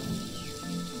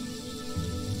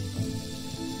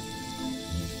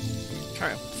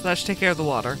 Alright, so that should take care of the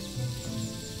water.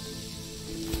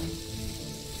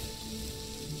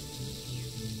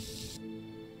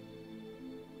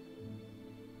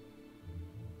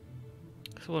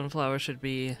 So one flower should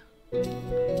be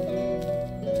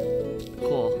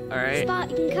cool. Alright. Spot,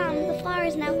 you can come. The flower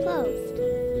is now closed.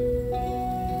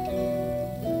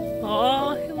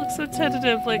 Oh, he looks so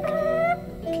tentative, like,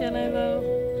 can I though?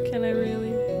 Can I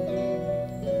really?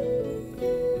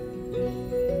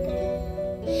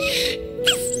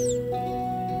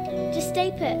 Just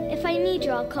stay put. If I need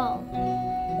you, I'll call.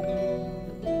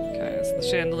 Okay, so the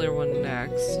chandelier one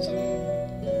next.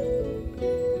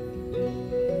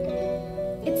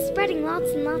 It's spreading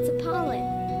lots and lots of pollen.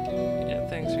 Yeah,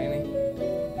 thanks, Rainy.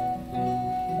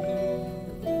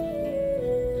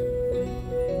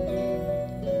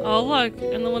 Oh look,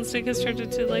 and the one snake has turned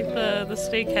into like the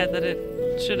snake head that it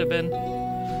should have been.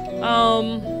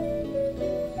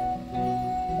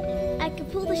 I could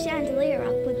pull the chandelier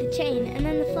up with the chain, and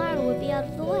then the flower would be out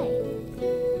of the way.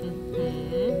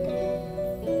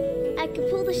 I could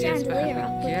pull the Yes, but chandelier how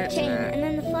do up we with get the chain, there? and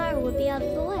then the flower would be out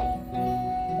of the way.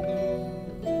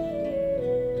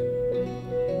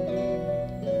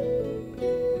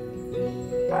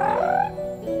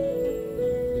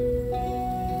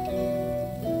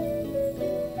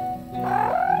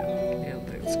 I don't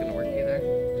think it's gonna work either.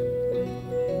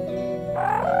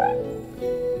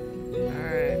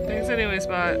 Alright, thanks anyway,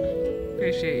 Spot.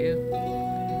 Appreciate you.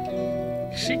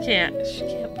 She can't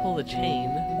pull the chain.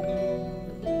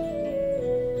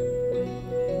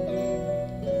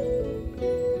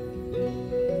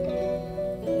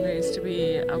 There used to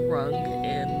be a rung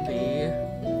in the...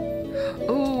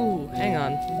 Ooh, hang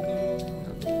on.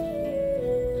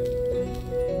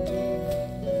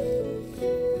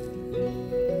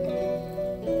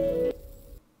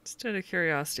 Just out of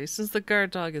curiosity, since the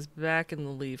guard dog is back in the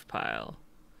leaf pile,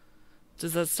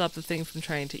 does that stop the thing from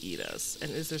trying to eat us?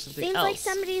 And is there something Seems else? like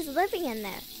somebody's living in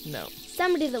there. No.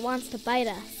 Somebody that wants to bite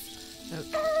us.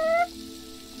 It's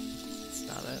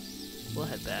not it. We'll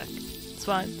head back. It's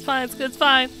fine. It's fine. It's good. It's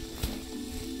fine.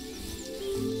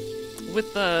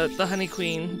 With the honey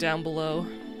queen down below.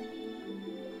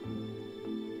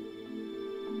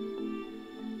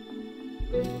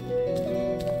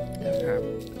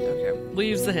 Okay. We'll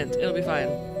use the hint. It'll be fine.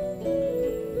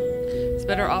 It's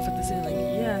better off at the ceiling.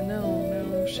 Yeah,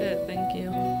 no shit. Thank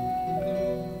you.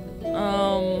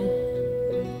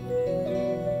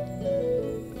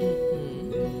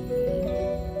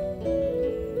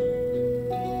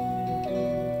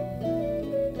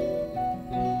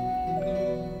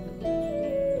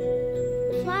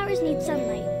 Flowers need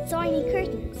sunlight, so I need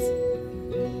curtains.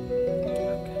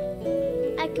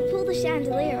 I could pull the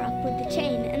chandelier up with the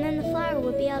chain, and then the flower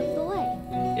would be out of the way.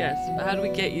 Yes, but how do we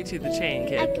get you to the chain, I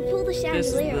kid? could pull the This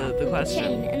is chandelier the up with question. the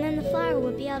chain, and then the flower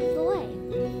would be out of the way.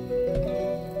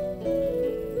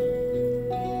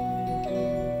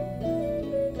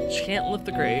 She can't lift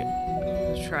the grate.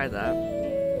 Let's try that.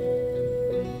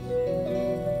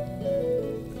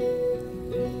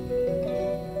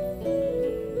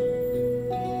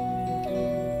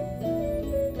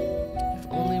 If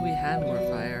only we had more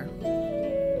fire.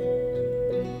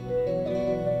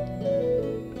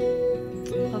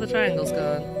 Oh, the triangle's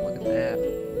gone. Look at that.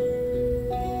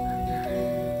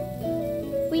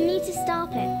 We need to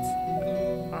stop it.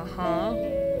 Uh-huh.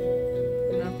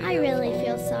 I really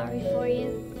feel sorry for you.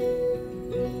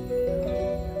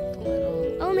 A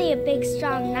little Only a big,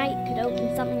 strong knight could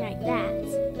open something like that.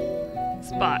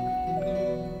 spot.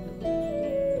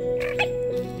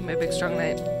 You my big strong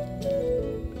knight.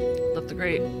 Lift the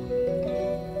grate.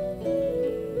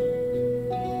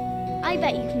 I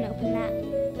bet you can open that.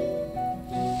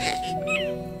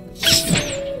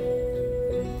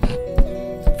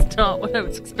 It's not what I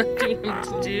was expecting him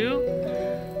to do.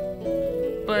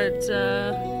 But,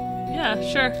 yeah,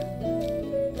 sure.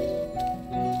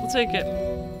 Let's take it.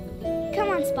 Come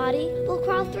on, Spotty. We'll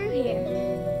crawl through here.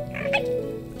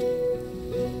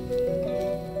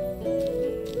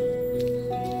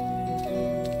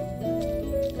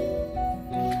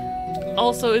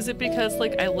 Also, is it because,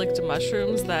 like, I licked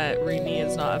mushrooms that Rini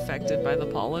is not affected by the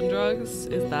pollen drugs?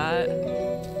 Is that...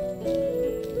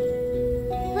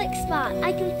 Look, Spot,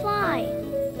 I can fly.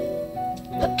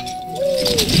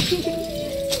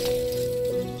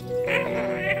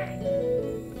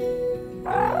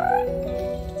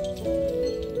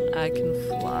 I can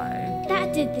fly.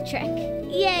 That did the trick.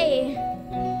 Yay!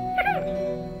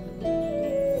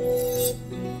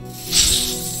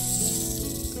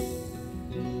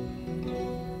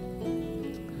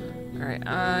 Alright,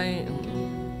 I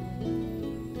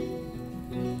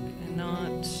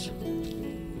cannot...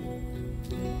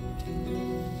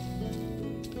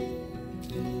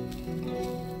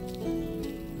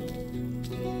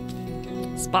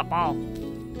 Spot ball.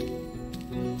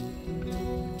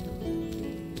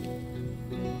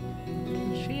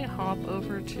 Can she hop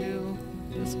over to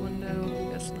this window?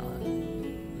 Guess not.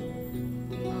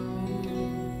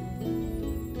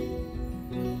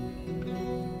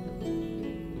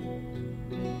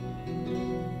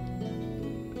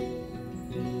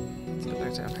 Let's go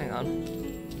back down. Hang on.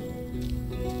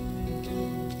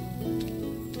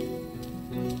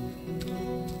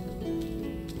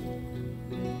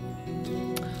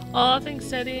 Oh, thanks,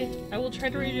 Teddy. I will try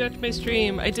to redirect my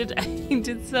stream. I did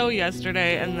so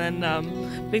yesterday, and then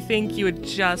I think you had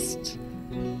just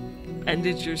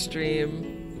ended your stream.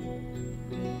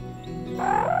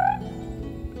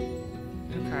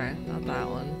 Okay, not that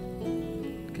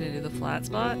one. Can I do the flat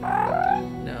spot?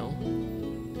 No.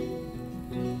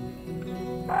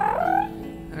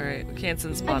 Alright, we can't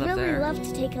send spot I'd up really there. love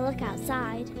to take a look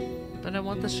outside. But I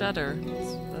want the shutter.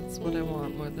 That's what I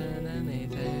want more than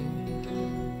anything.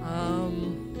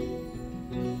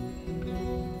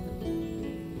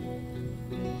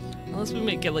 Unless we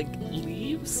make it like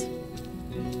leaves?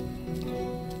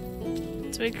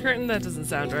 To make a curtain, that doesn't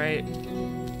sound right.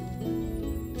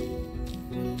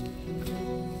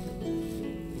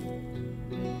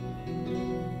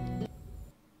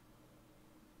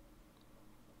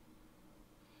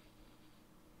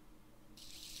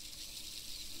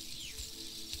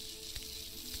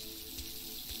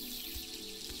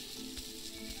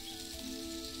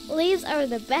 Leaves are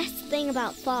the best thing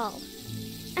about fall.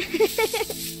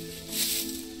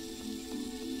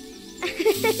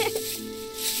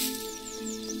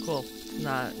 Cool.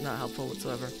 Not helpful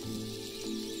whatsoever.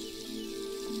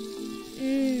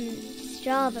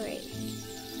 Strawberry.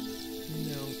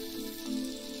 No.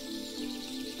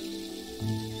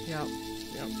 Yep.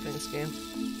 Thanks, game.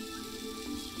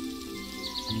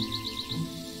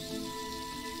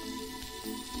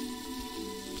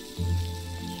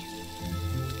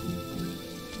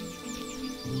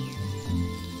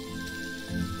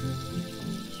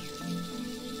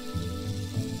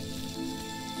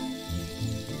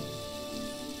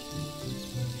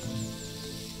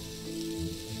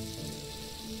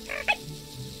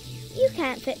 You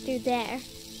can't fit through there.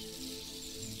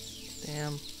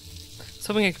 Damn. I was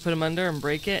hoping I could put him under and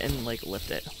break it and, like,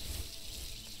 lift it.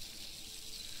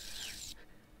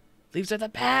 Leaves are the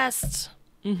best!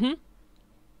 Mm-hmm.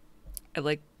 I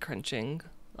like crunching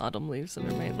autumn leaves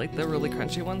under my, like, the really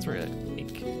crunchy ones where,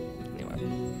 like, anyway.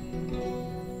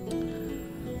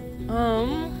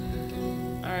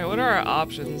 Alright, what are our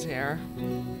options here?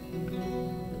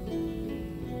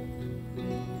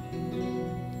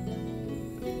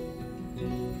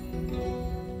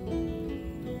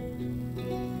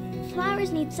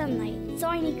 Flowers need sunlight, so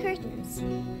I need curtains.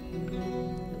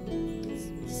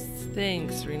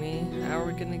 Thanks, Rini. How are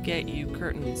we gonna get you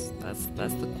curtains? That's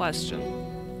the question.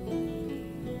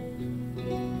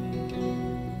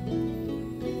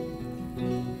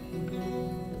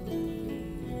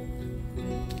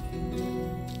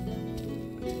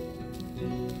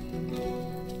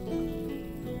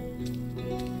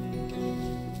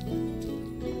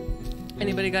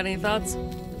 Anybody got any thoughts?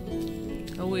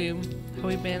 How we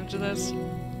manage this?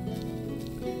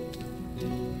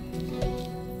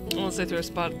 Unless I throw a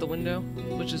spot at the window,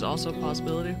 which is also a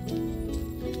possibility.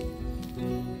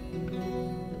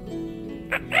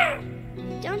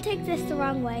 Don't take this the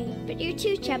wrong way, but you're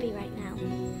too chubby right now.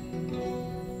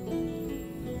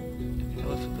 Go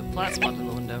with the flat spot in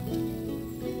the window.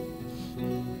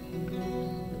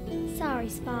 Sorry,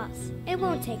 Spots. It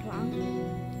won't take long.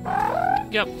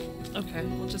 Yep. Okay,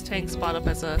 we'll just hang Spot up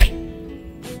as a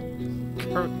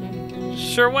curtain.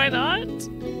 Sure, why not?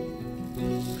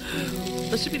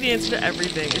 That should be the answer to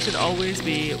everything. It should always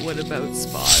be, what about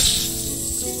Spot?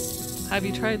 Have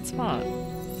you tried Spot?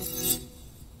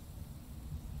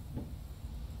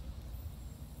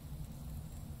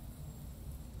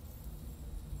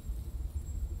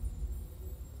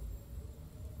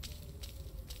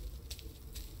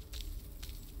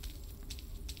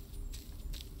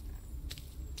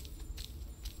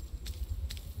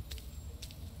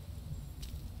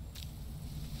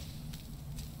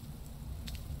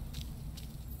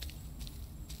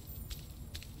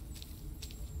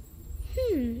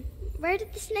 Where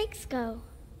did the snakes go?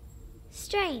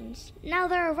 Strange. Now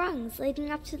there are rungs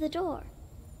leading up to the door.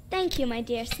 Thank you, my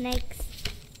dear snakes.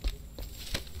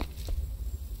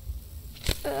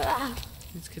 Ugh.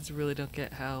 These kids really don't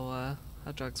get how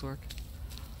drugs work.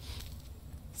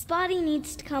 Spotty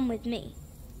needs to come with me.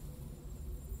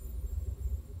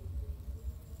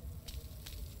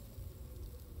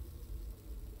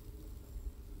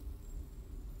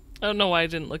 I don't know why I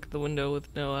didn't look at the window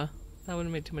with Noah. That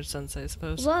wouldn't make too much sense, I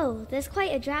suppose. Whoa, there's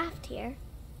quite a draft here.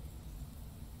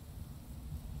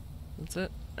 That's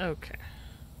it? Okay.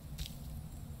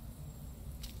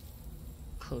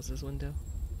 Close this window.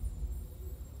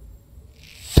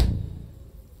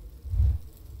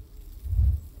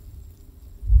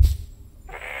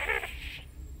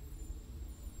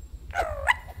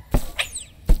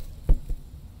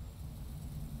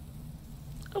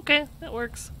 Okay, that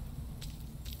works.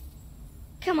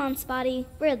 Come on, Spotty,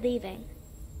 we're leaving.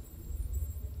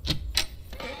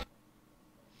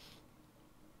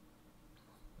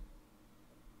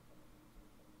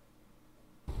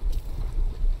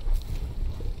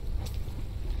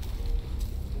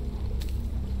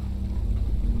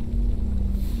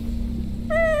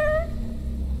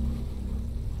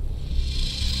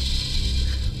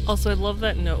 Also, I love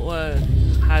that Noah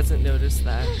hasn't noticed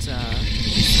that this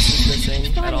is missing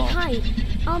at Spotty, all. hide.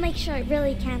 I'll make sure it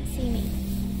really can't see me.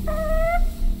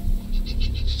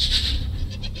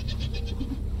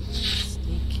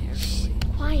 Sneak carefully.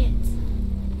 Quiet.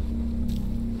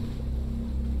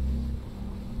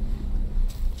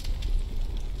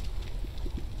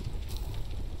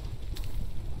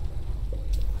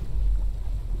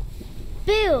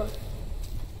 Boo!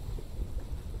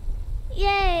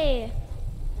 Yay!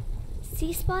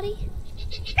 See, Spotty?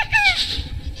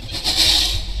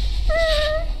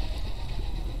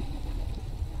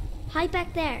 Hide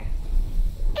back there.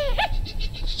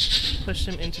 Push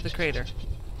him into the crater.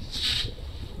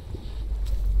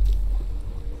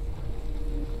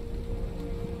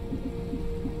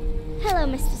 Hello,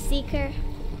 Mr. Seeker.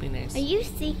 Be nice. Are you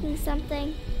seeking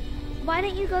something? Why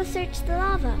don't you go search the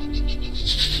lava?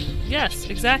 Yes,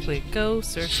 exactly. Go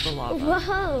search the lava.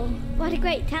 Whoa! What a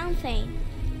great town fame.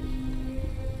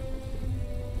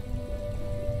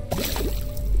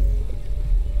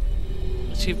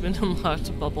 Achievement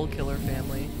unlocked, Bubble Killer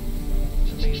Family.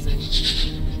 Amazing.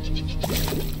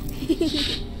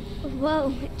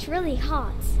 Whoa, it's really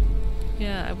hot.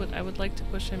 Yeah, I would like to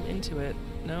push him into it.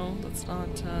 No, that's not,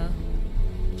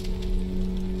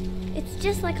 It's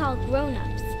just like all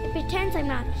grown-ups. It pretends I'm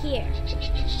not here.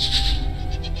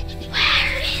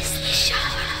 Where is the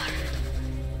shard?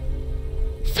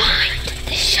 Find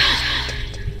the shard.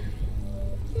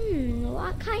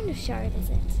 What kind of shard is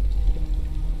it?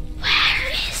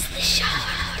 Where is the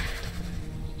shard?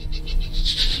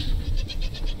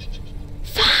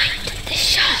 Find the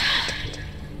shard.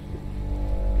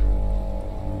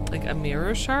 like a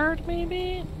mirror shard,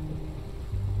 maybe?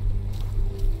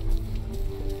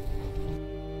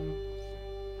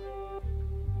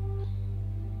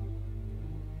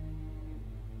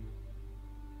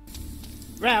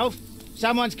 Ralph,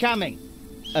 someone's coming.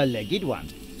 A legged one.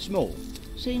 Small.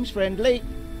 Seems friendly.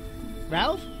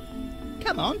 Ralph?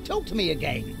 Come on, talk to me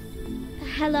again.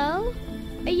 Hello?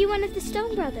 Are you one of the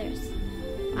Stone Brothers?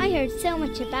 I heard so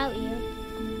much about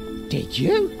you. Did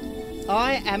you?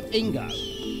 I am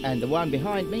Ingo, and the one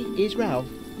behind me is Ralph.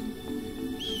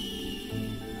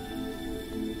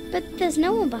 But there's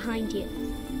no one behind you.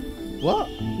 What?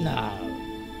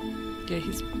 No. Yeah,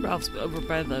 he's Ralph's over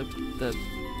by the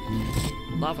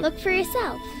lava. Look for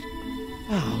yourself.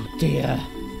 Oh dear.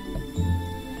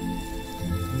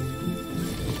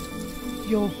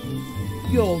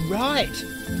 You're right.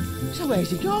 So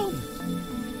where's he gone?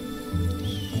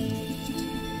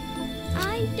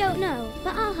 I don't know,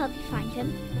 but I'll help you find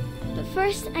him. But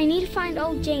first, I need to find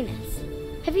old Janus.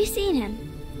 Have you seen him?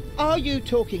 Are you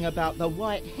talking about the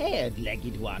white-haired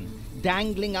legged one,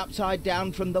 dangling upside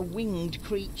down from the winged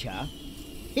creature?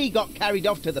 He got carried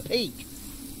off to the peak.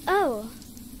 Oh,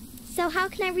 so how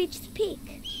can I reach the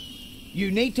peak?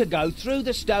 You need to go through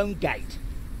the stone gate.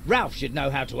 Ralph should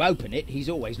know how to open it. He's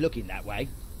always looking that way.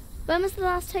 When was the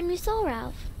last time you saw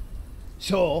Ralph?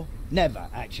 Saw? Never,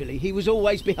 actually. He was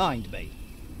always behind me.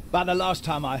 But the last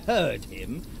time I heard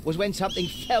him was when something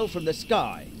fell from the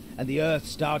sky and the earth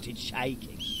started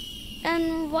shaking.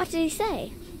 And what did he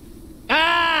say?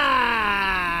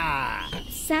 Ah!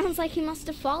 Sounds like he must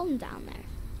have fallen down there.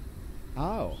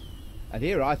 Oh, and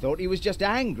here I thought he was just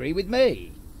angry with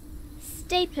me.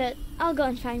 Stay put. I'll go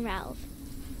and find Ralph.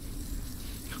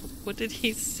 What did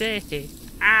he say?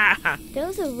 Ah!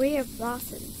 Those are rare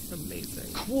blossoms.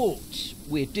 Amazing. Quartz.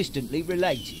 We're distantly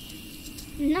related.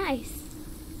 Nice.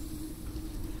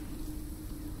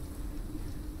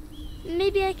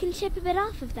 Maybe I can chip a bit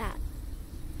off of that.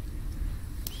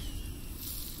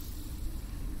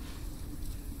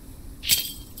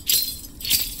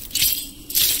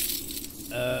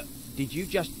 Did you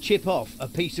just chip off a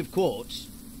piece of quartz?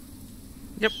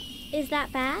 Yep. Is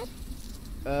that bad?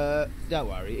 Don't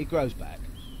worry, it grows back.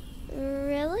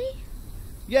 Really?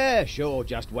 Yeah, sure,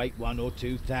 just wait 1,000 or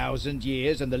 2,000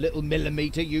 years and the little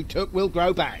millimetre you took will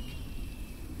grow back.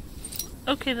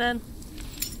 Okay then.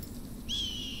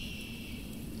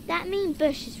 That mean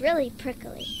bush is really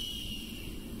prickly.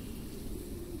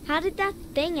 How did that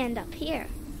thing end up here?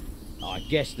 I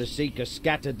guess the Seeker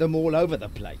scattered them all over the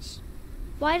place.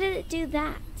 Why did it do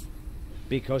that?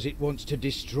 Because it wants to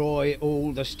destroy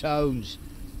all the stones.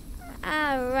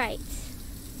 Ah, right.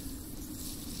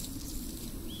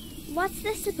 What's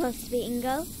this supposed to be,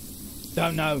 Ingo?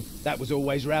 Don't know, that was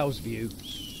always Ralph's view.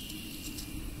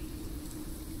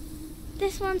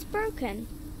 This one's broken.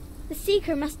 The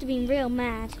Seeker must have been real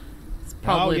mad. It's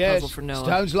probably oh, a yes. puzzle for Noah.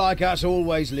 Stones like us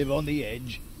always live on the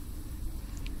edge.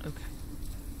 Okay.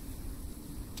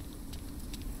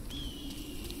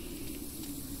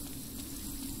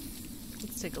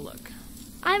 Let's take a look.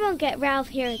 I won't get Ralph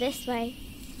here this way.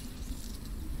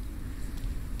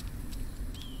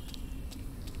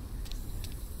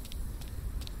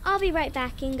 I'll be right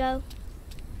back, Ingo.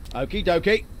 Okie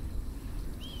dokie.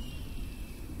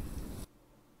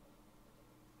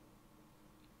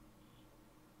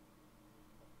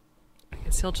 I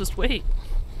guess he'll just wait.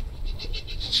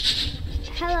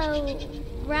 Hello,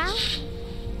 Ralph?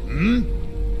 Hmm?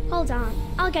 Hold on.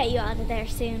 I'll get you out of there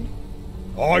soon.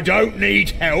 I don't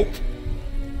need help.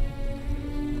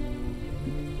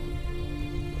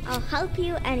 I'll help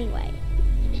you anyway.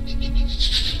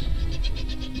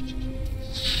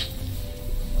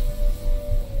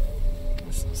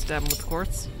 Stab him with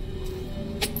quartz.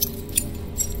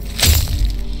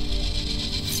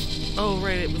 Oh,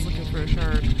 right, it was looking for a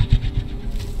shard.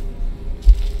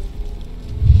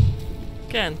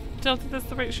 Again, don't think that's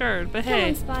the right shard, but Come hey.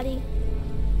 on, Spotty.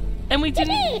 And we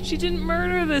didn't, she didn't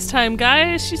murder this time,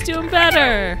 guys. She's doing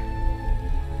better.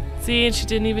 See, and she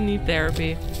didn't even need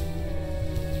therapy.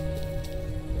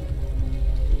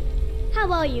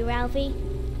 How are you, Ralphie?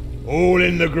 All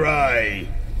in the grey.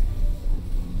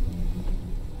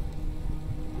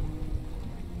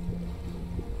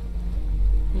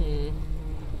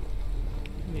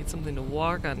 Need something to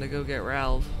walk on to go get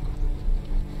Ralph.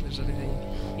 If there's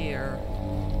anything here.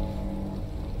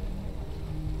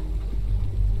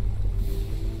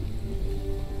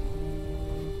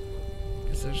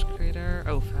 Guess there's crater.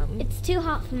 Oh, fountain. It's too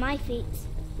hot for my feet.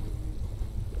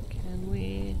 Can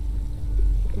we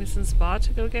send Spot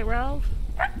to go get Ralph?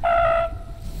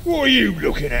 What are you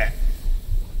looking at?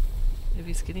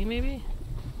 Maybe Skinny, maybe?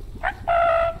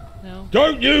 No?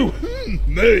 Don't you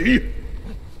me?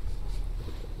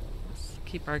 Let's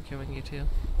keep arguing, you two.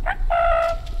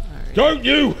 Alright. Don't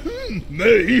you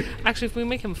me? Actually, if we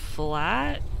make him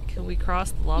flat, can we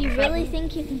cross the lava You fountain? really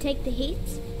think you can take the heat?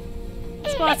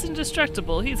 Spot's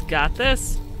indestructible. He's got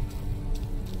this.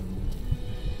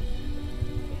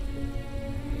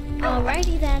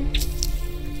 Alrighty then.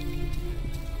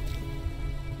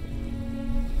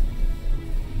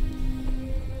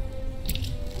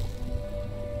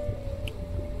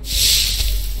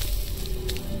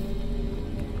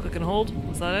 Click and hold.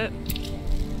 Was that it?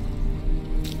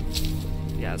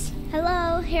 Yes.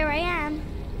 Hello, here I am.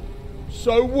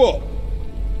 So what?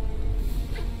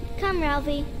 Come,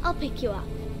 Ralphie. I'll pick you up.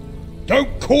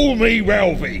 Don't call me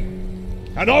Ralphie.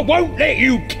 And I won't let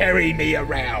you carry me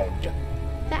around.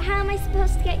 But how am I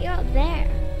supposed to get you up there?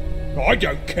 I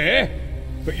don't care.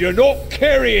 But you're not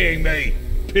carrying me.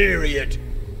 Period.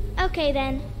 Okay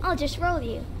then, I'll just roll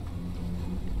you.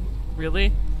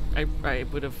 Really? I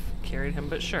would have carried him,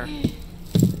 but sure.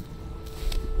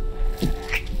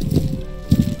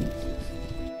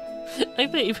 I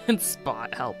think even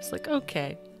Spot helps. Like,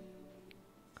 okay.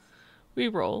 We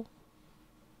roll.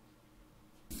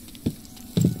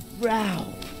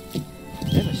 Ralph!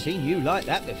 Never seen you like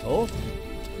that before.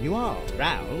 You are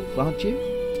Ralph, aren't you?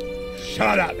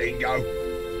 Shut up, Ingo.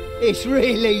 It's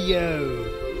really you.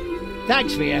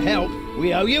 Thanks for your help.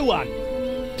 We owe you one.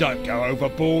 Don't go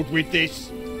overboard with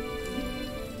this.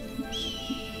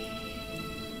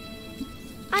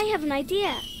 I have an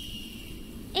idea.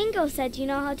 Ingo said you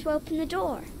know how to open the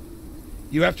door.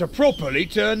 You have to properly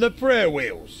turn the prayer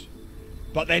wheels.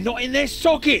 But they're not in their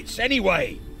sockets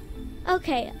anyway.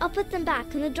 Okay, I'll put them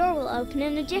back and the door will open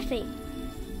in a jiffy.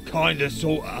 Kinda,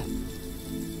 sorta.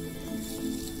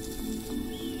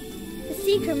 The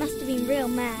Seeker must have been real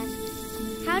mad.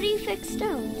 How do you fix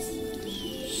stones?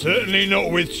 Certainly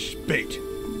not with spit.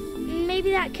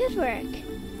 Maybe that could work.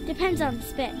 Depends on the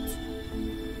spit.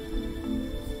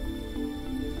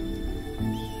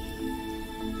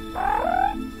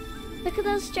 Look at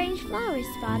those strange flowers,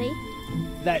 Spotty.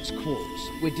 That's quartz.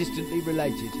 We're distantly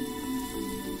related.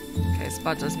 Okay,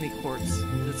 Spot doesn't eat quartz.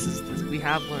 This, we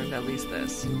have learned at least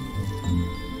this.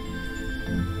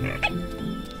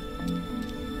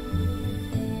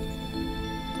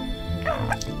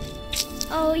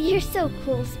 Oh, you're so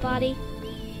cool, Spotty.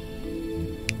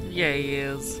 Yeah, he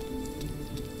is.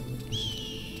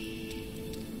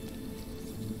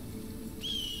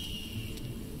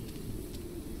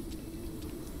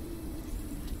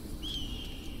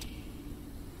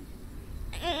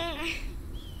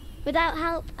 Without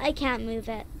help, I can't move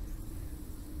it.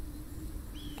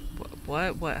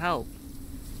 What? What help?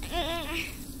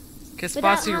 Because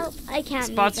Without Spot's your help, I can't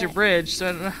Spot's move your it. bridge, so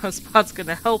I don't know how Spot's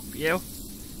gonna help you.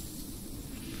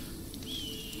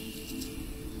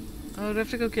 Oh, do I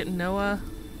have to go get Noah?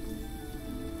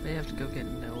 I have to go get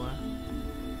Noah.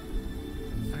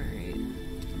 Alright.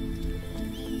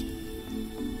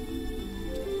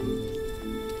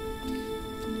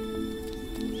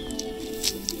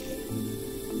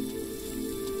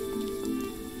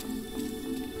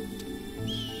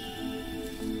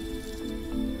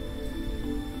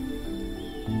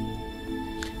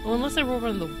 Well, unless I roll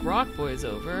one of the rock boys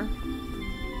over.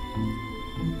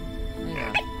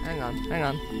 Hang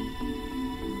on.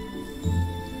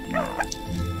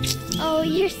 Oh,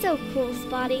 you're so cool,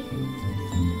 Spotty.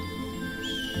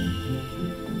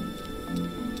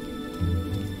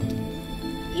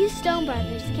 You Stone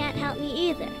Brothers can't help me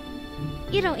either.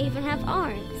 You don't even have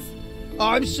arms.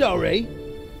 I'm sorry.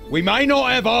 We may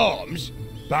not have arms,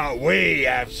 but we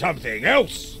have something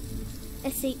else.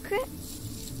 A secret?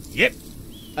 Yep,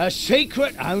 A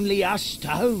secret only us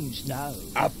stones know.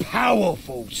 a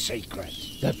powerful secret.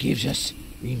 That gives us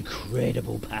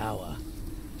incredible power.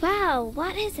 Wow,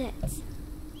 what is it?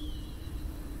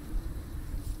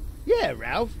 Yeah,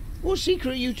 Ralph. What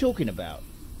secret are you talking about?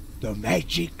 The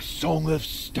magic song of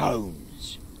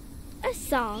stones. A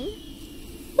song?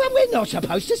 Well, we're not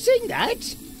supposed to sing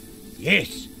that.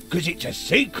 Yes, because it's a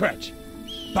secret.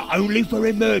 But only for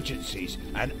emergencies,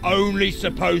 and only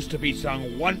supposed to be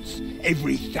sung once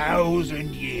every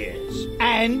 1,000 years.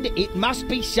 And it must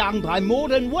be sung by more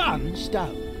than one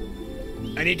stone.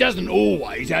 And it doesn't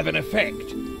always have an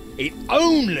effect. It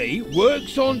only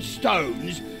works on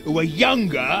stones who are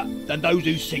younger than those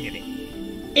who sing in it.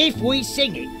 If we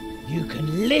sing it, you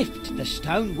can lift the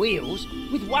stone wheels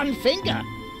with one finger.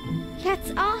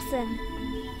 That's awesome.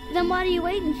 Then what are you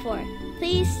waiting for?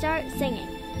 Please start singing.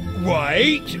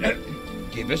 Wait,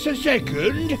 give us a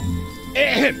second.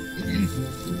 Ahem.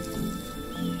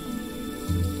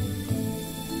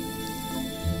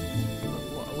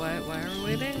 Why are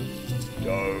we waiting?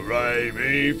 Do, re,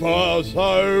 mi, fa,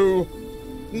 so.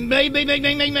 Me.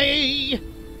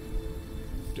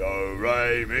 Do,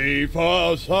 re, mi,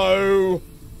 fa, so.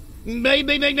 Me.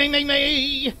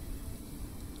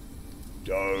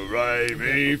 Do, re,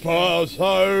 mi, fa,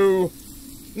 so.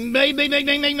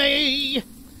 Me.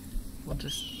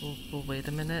 We'll wait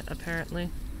a minute, apparently.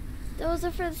 Those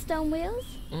are for the stone wheels?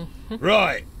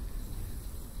 Right.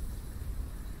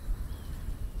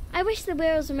 I wish the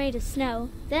wheels were made of snow.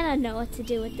 Then I'd know what to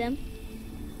do with them.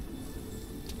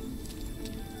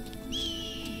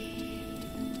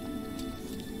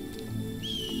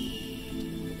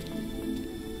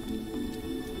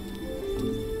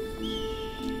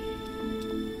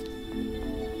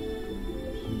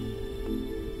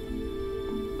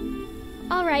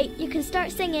 All right, you can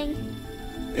start singing.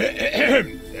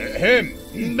 Ahem.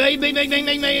 Me.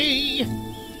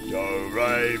 Do,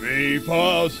 re, mi,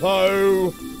 fa,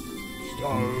 so.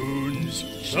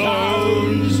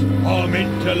 Stones are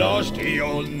meant to last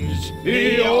eons.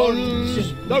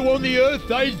 Though on the earth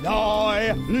they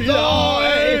lie.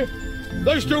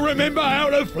 They still remember how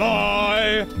to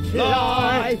fly. And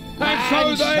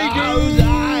so they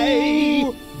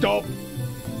do. Stop.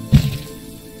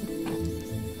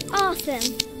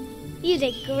 Awesome. You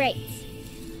did great.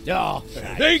 Oh,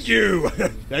 Thank you.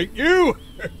 Thank you.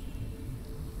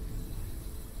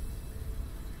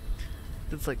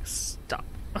 It's like, stop.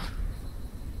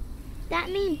 That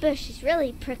mean bush is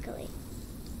really prickly.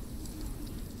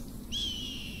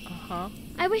 Uh-huh.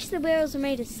 I wish the wheels were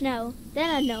made of snow. Then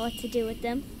I'd know what to do with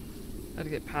them. Gotta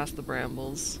get past the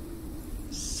brambles.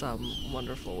 Some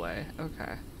wonderful way.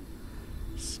 Okay.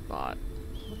 Spot.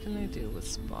 What can I do with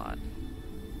Spot?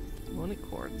 One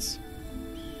quartz.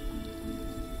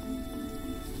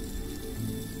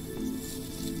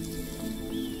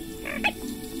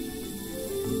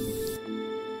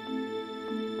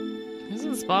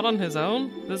 Isn't Spot on his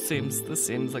own? This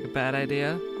seems like a bad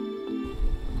idea.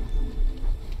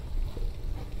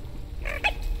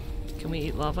 Can we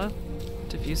eat lava?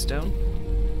 Diffuse stone?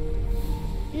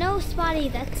 No, Spotty,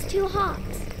 that's too hot.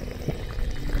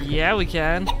 Yeah, we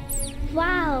can.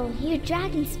 Wow, you're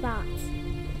dragon spots.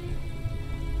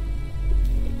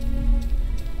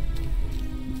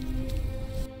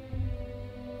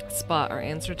 Spot, our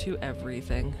answer to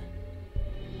everything.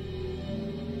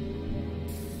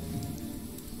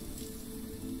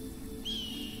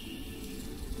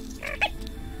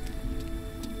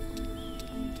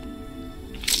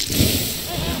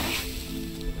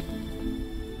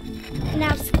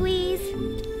 Now squeeze.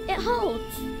 It holds.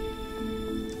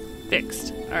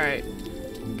 Fixed. Alright.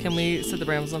 Can we set the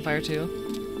brambles on fire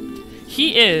too?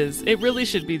 He is. It really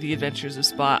should be the adventures of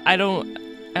Spot. I don't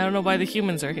know why the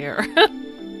humans are here.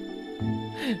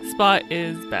 Spot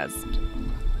is best.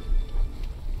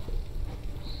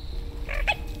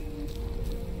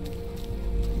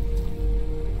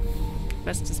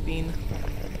 Bestest bean.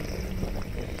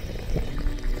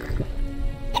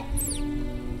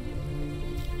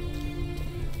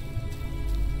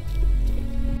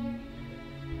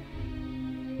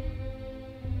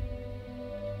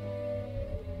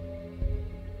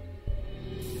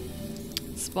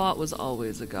 Spot was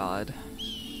always a god.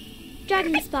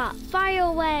 Dragon Spot, fire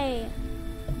away.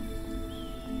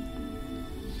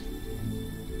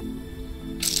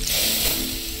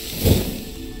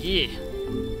 Yeah.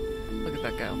 Look at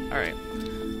that go. Alright.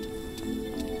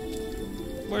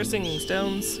 More singing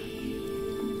stones.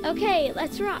 Okay,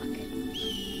 let's rock.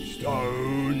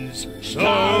 Stones,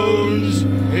 stones,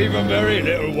 even very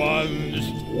little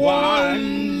ones.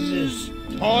 Ones.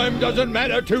 Time doesn't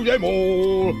matter to them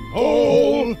all.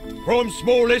 From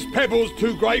smallest pebbles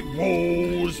to great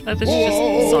walls. This is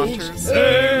just saunters.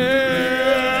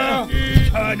 There,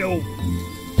 eternal.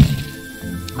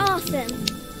 Awesome.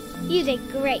 You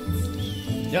did great.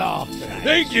 Oh,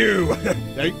 thank you.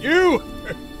 Thank you.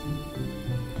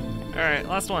 Alright,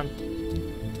 last one.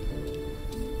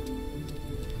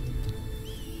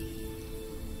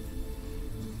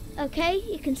 Okay,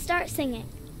 you can start singing.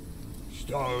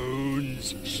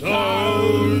 Stones,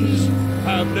 stones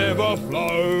have never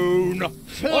flown,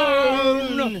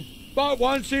 but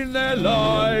once in their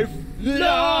life,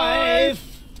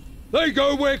 they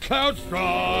go where clouds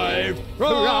thrive,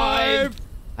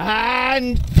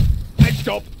 and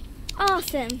stop.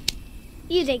 Awesome.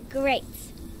 You did great.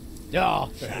 Oh,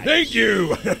 thank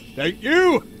you, thank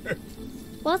you.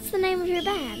 What's the name of your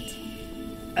band?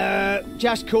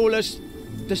 Just call us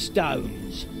the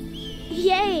Stones.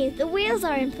 Yay, the wheels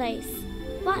are in place.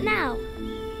 What now?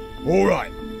 All right,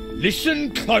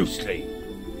 listen closely.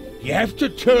 You have to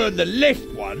turn the left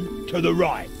one to the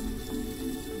right.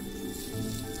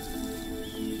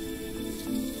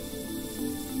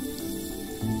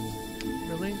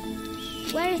 Really?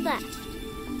 Where is that?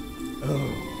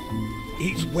 Oh,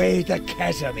 it's where the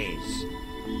chasm is.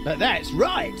 But that's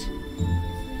right.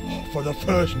 For the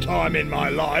first time in my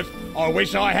life, I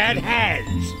wish I had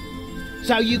hands.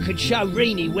 So you could show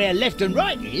Reenie where left and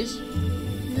right is?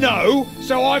 No,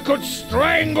 so I could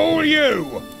strangle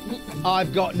you.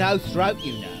 I've got no throat,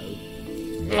 you know.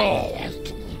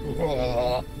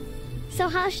 Oh. So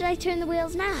how should I turn the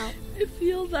wheels now? I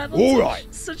feel that All right,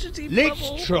 such a deep let's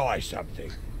bubble. try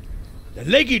something. The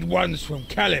legged ones from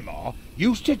Kalimar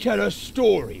used to tell a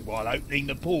story while opening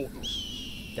the portal.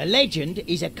 The legend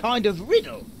is a kind of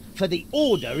riddle for the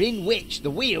order in which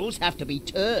the wheels have to be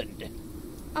turned.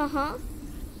 Uh-huh.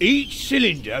 Each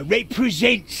cylinder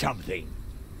represents something.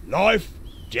 Life,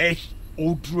 death,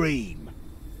 or dream.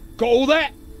 Got all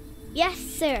that? Yes,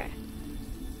 sir.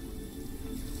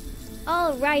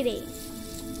 Alrighty.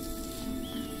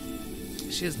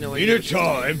 She has no In idea. a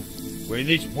time when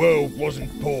this world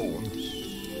wasn't born,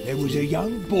 there was a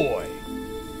young boy,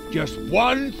 just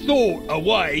one thought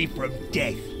away from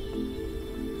death.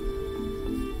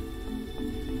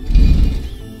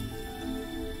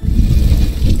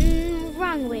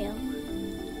 Wrong wheel.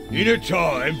 In a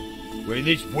time when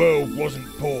this world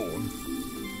wasn't born,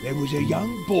 there was a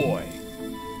young boy,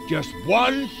 just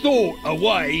one thought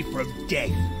away from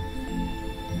death.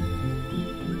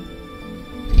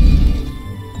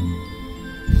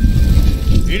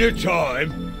 In a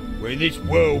time when this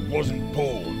world wasn't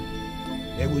born,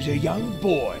 there was a young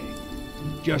boy,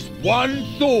 just one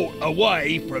thought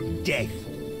away from death.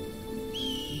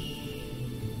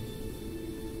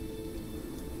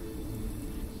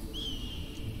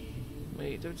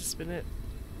 Wait, don't just spin it.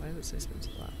 Why does it say spin to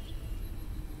the left?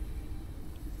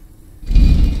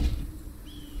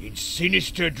 In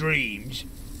sinister dreams,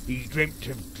 he dreamt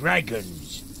of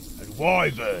dragons and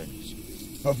wyverns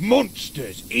of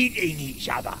monsters eating each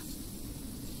other.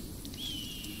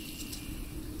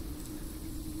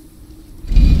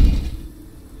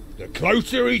 The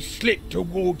closer he slipped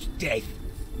towards death,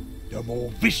 the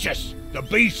more vicious the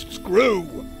beasts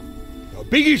grew. The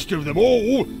biggest of them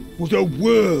all was a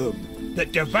worm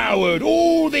that devoured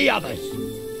all the others.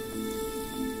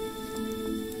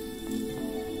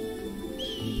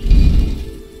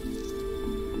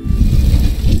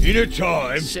 In a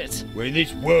time when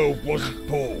this world wasn't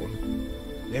born,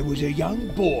 there was a young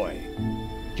boy,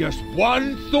 just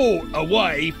one thought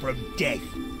away from death.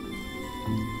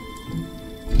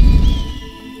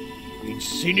 In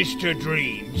sinister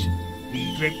dreams,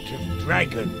 he dreamt of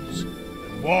dragons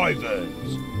and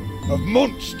wyverns, of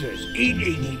monsters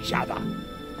eating each other.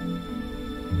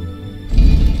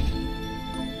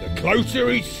 The closer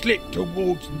he slipped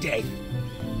towards death,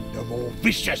 the more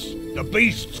vicious the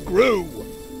beasts grew.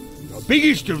 The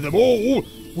biggest of them all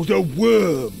was a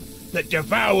worm that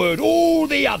devoured all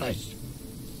the others.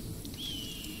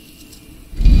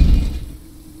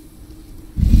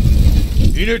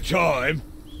 In a time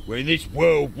when this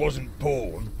world wasn't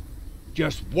born,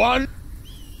 just one...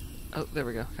 Oh, there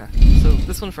we go. Okay. So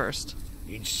this one first.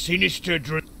 In sinister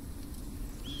dreams.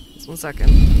 This one second.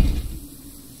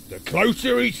 The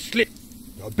closer he slipped,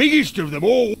 the biggest of them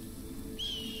all.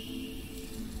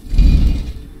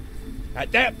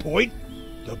 At that point,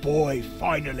 the boy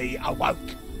finally awoke.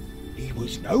 He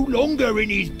was no longer in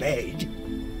his bed,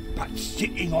 but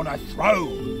sitting on a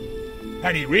throne.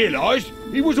 And he realised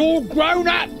he was all grown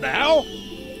up now.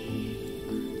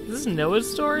 Is this Noah's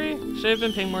story? Should I have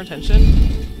been paying more attention?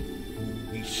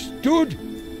 He stood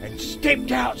and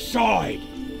stepped outside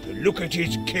to look at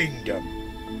his kingdom.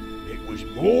 It was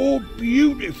more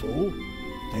beautiful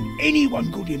than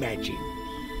anyone could imagine.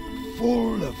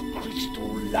 Full of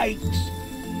crystal lakes,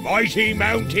 mighty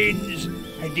mountains,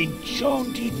 and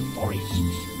enchanted forests.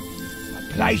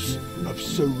 A place of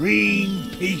serene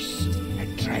peace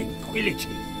and tranquility.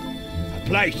 A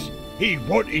place he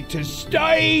wanted to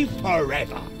stay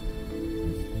forever.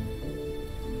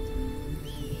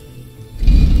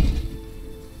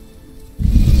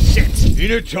 Set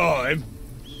in a time,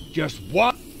 just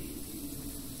one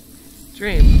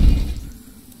dream.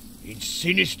 In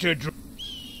sinister dream.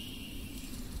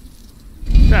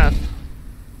 Death.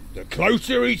 The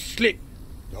closer he slipped,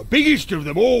 the biggest of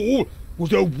them all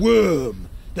was a worm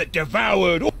that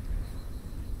devoured all.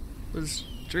 Was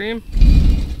dream?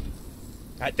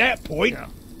 At that point,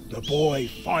 the boy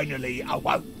finally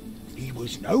awoke. He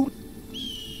was no...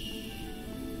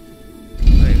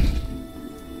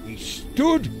 He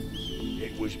stood.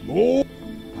 It was more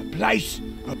a place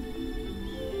of...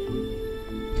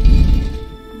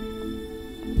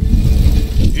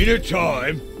 In a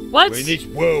time what? When this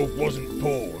world wasn't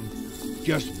born,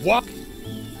 just one...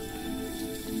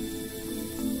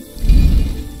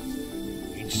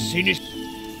 In sinister...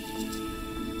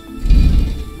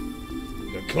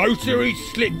 The closer he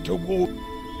slipped toward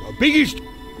the biggest...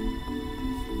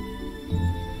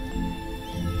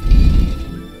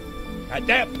 At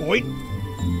that point,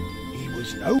 he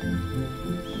was no...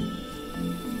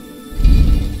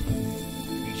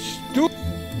 He stood...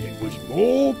 It was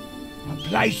more a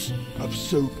place of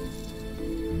soup.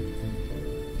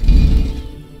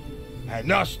 And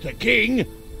thus the king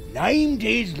named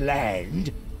his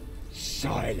land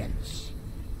Silence.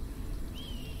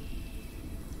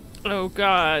 Oh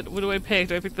god, what do I pick?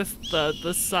 Do I pick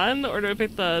the sun or do I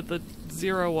pick the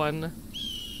 0 one?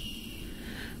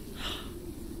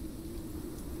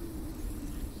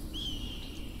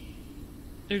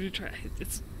 I do try.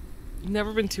 It's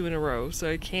never been 2 in a row, so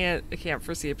I can't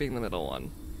foresee it being the middle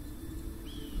one.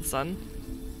 The sun?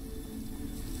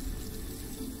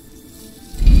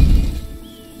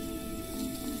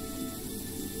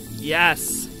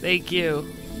 Yes, thank you.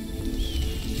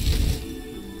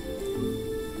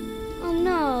 Oh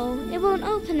no, it won't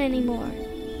open anymore.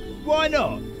 Why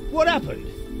not? What happened?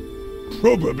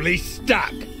 Probably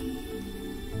stuck.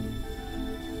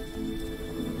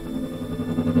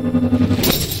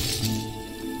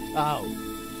 Oh.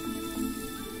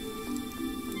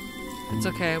 It's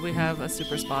okay, we have a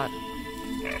super spot.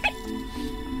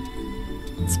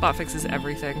 Spot fixes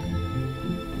everything.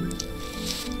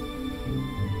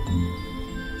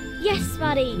 Yes,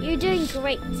 buddy, you're doing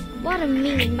great. What a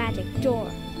mean magic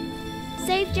door.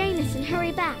 Save Janus and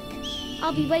hurry back.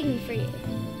 I'll be waiting for you.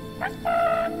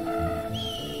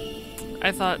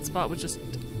 I thought Spot would just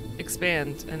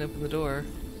expand and open the door.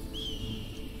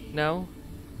 No?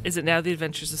 Is it now the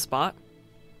adventures of Spot?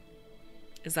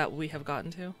 Is that what we have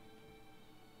gotten to?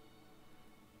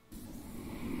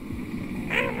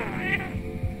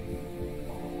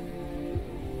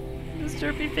 his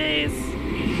derpy face.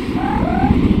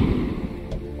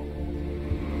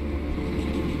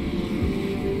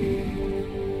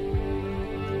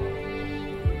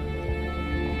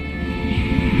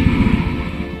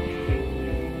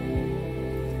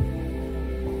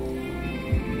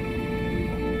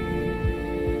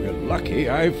 You're lucky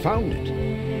I found it.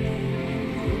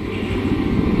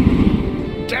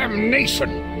 Damnation!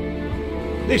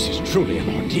 This is truly an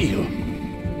ordeal.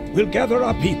 We'll gather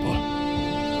our people.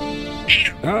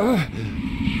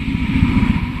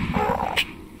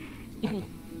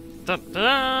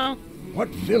 Da-da. What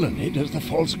villainy does the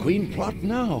false queen plot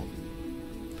now?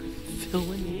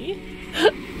 Villainy?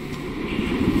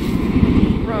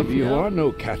 Maybe you are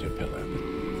no caterpillar, but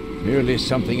merely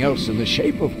something else in the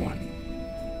shape of one.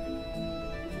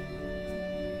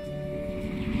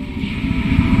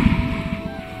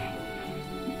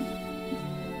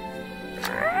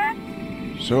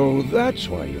 So that's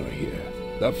why you're here.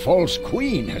 The false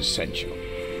queen has sent you.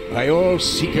 By all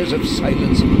seekers of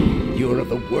silence, you're of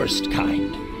the worst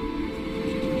kind.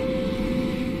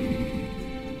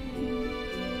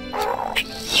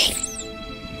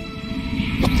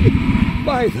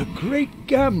 By the great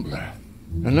gambler.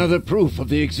 Another proof of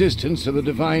the existence of the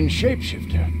divine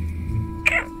shapeshifter.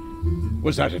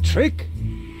 Was that a trick?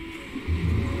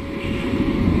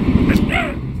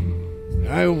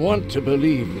 I want to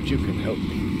believe that you can help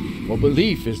me, for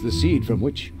belief is the seed from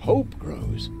which hope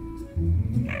grows.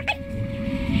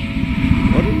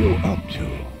 What are you up to?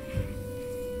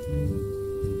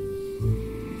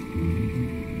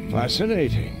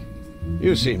 Fascinating.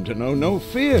 You seem to know no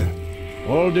fear.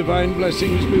 All divine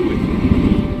blessings be with you.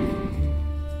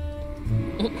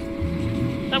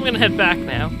 I'm gonna head back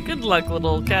now. Good luck,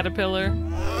 little caterpillar.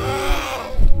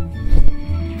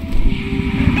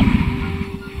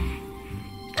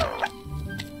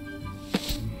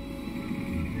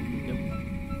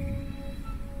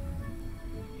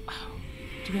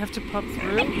 Do we have to pop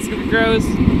through? It's gonna be gross.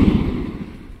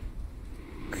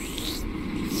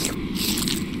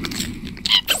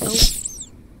 Oh.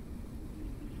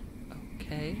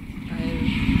 Okay. I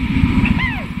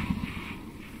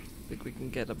think we can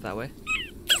get up that way.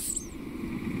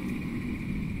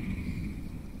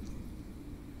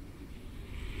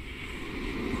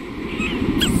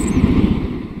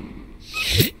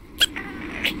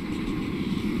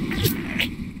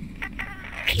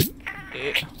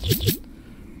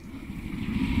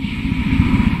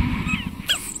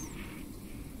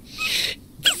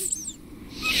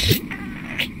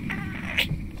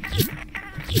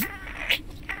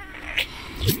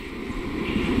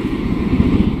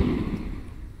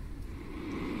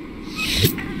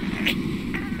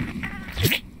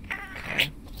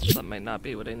 Not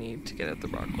be what I need to get at the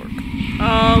rock work.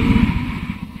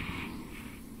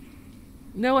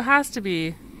 No, it has to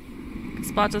be.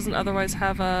 Spot doesn't otherwise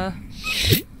have a...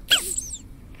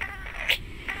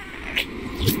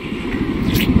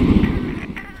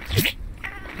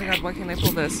 Oh my god, why can't I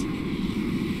pull this?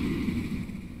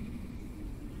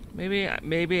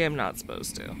 Maybe I'm not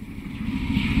supposed to.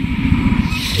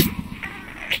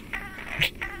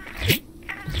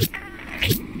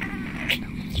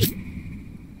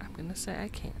 Say I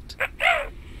can't.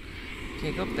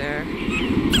 Can't go up there.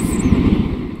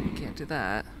 Can't do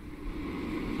that.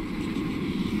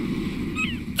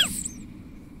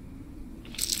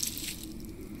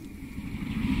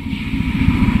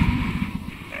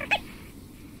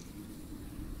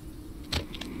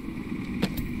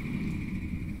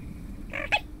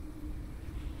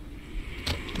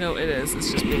 No, it is.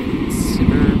 It's just being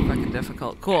super fucking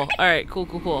difficult. Cool. Alright,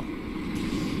 cool.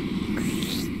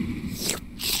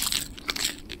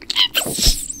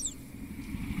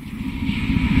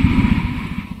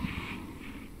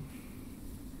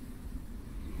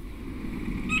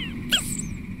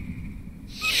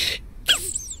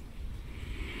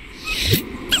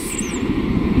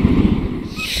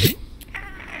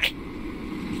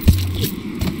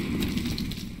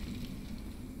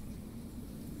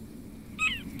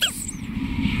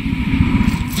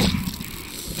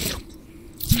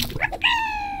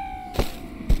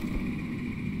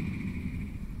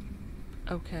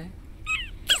 Okay.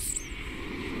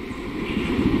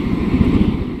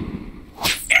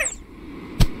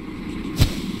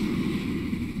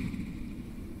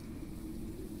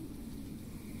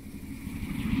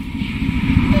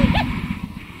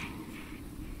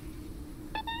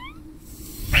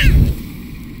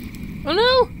 Oh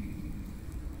no!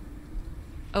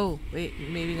 Oh, wait,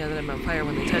 maybe now that I'm on fire,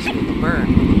 when they touch me, they'll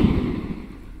burn.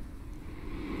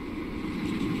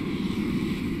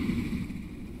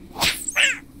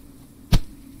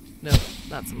 No,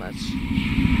 not so much.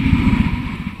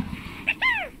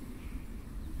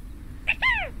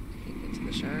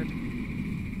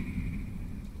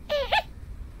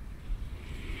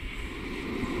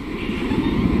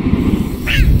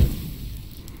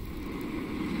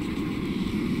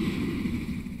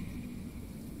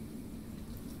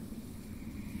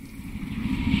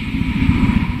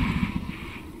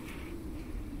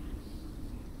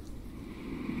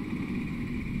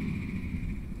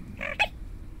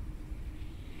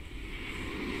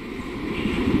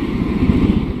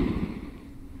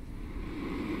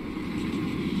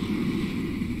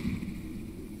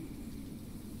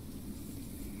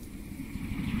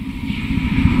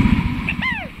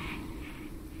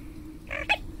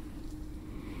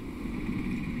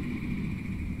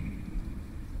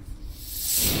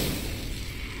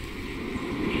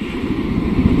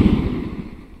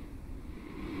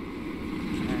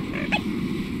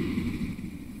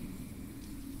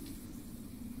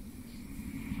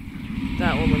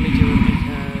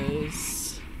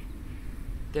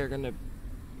 they're gonna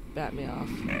bat me off.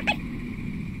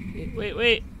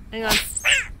 Wait. Hang on.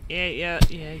 Yeah. I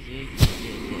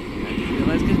didn't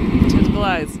realize getting tentacle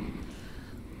eyes.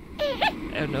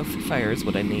 I don't know if fire is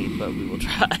what I need, but we will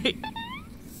try.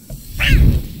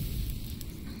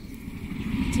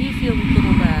 Do you feel a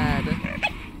little bad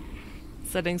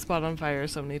setting Spot on fire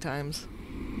so many times?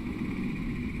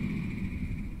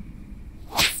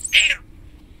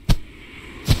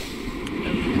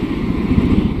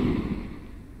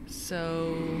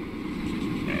 So,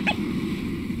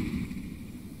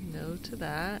 no to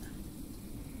that.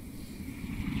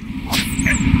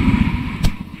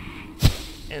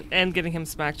 And getting him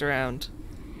smacked around.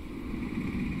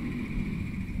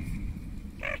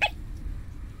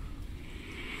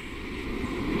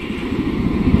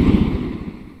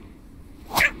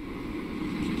 Okay,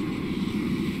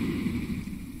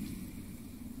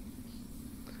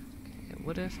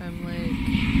 what if I'm like...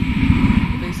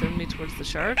 They send me towards the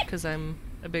shark because I'm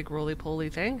a big roly-poly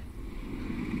thing.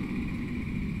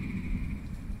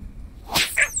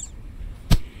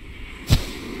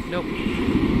 Nope.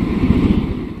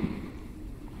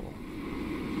 Cool.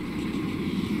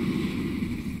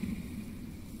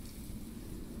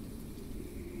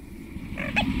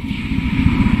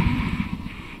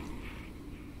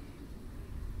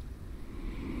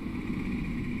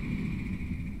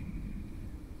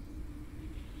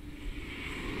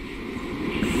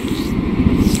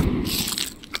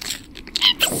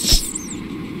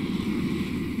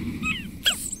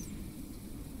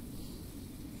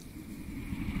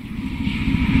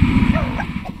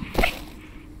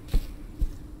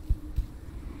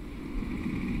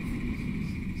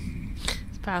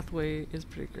 Pathway is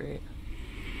pretty great.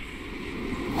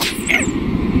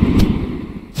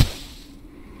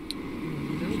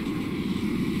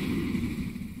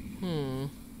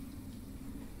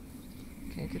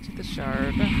 Can't get to the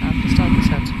shard. Have to stop the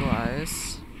tentacle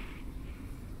eyes.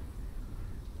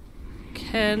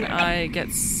 Can I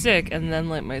get sick and then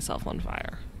light myself on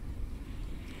fire?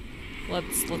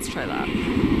 Let's try that.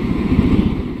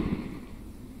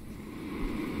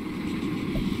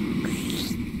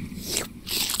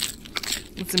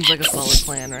 It seems like a solid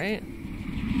plan, right?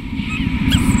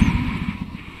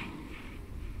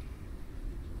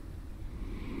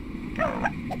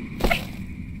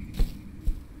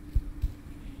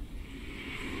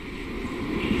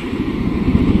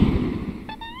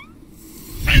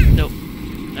 Nope.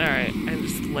 Alright, I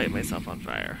just light myself on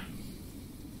fire.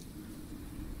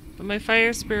 But my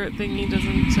fire spirit thingy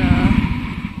doesn't,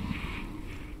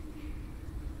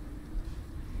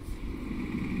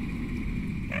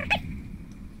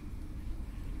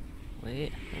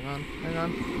 Wait, hang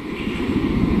on.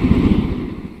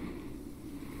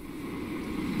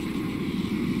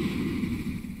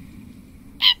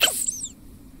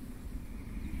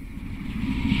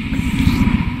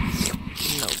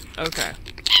 Nope, okay.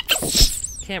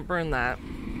 Can't burn that.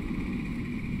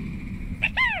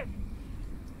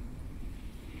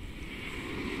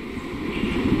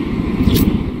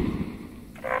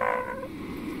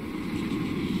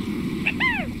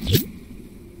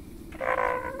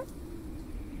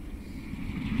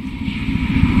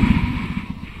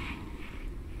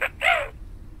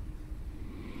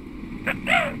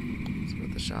 It's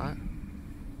worth a shot.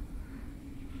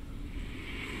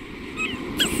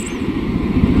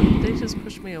 No, they just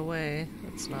pushed me away.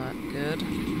 That's not good.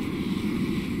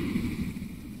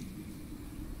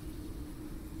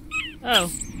 Oh,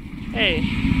 hey.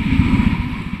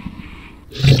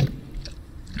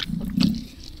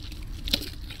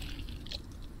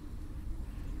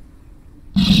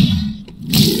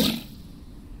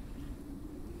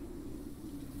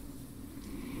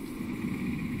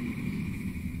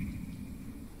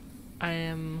 I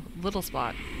am Little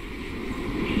Spot.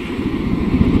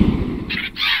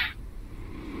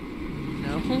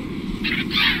 No.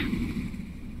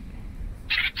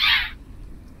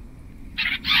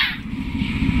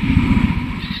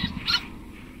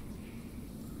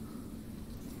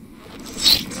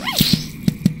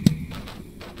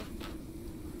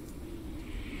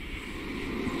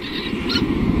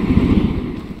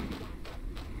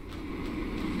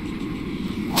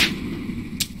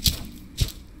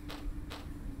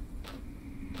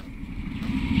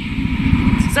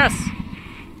 Success!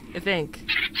 I think.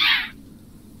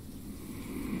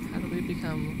 How do we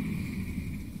become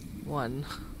one?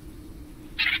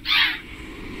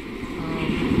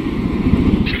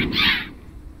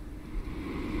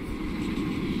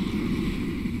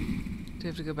 Do you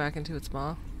have to go back into its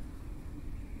maw?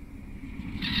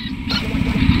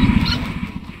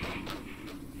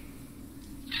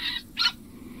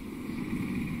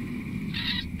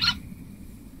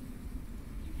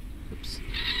 Oops.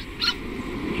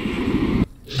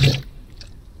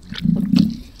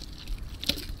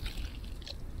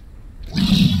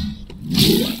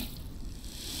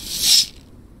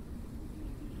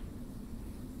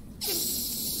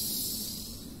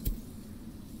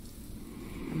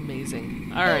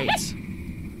 Alright.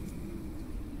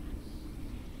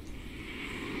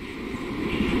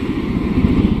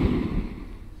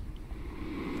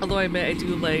 Although I admit I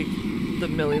do like the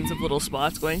millions of little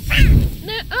spots going.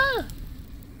 Nuh-uh.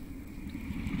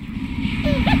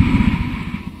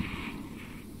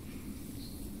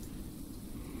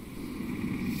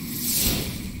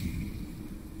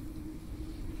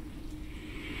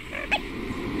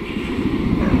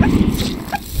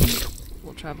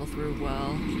 We'll travel through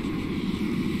well.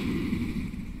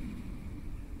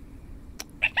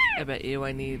 I bet you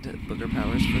I need booger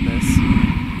powers for this.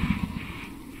 I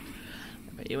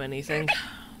bet you anything.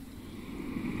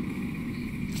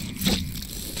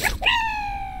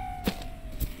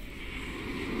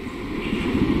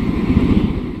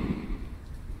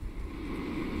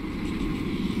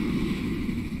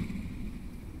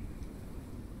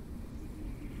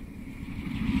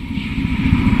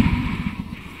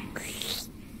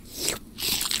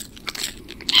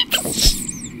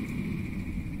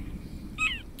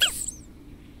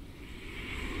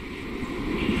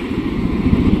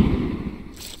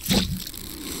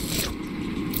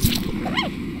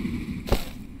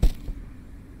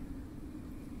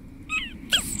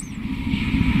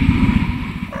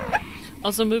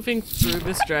 Also, moving through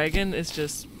this dragon is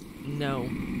just no.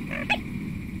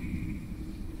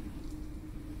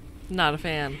 Not a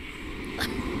fan.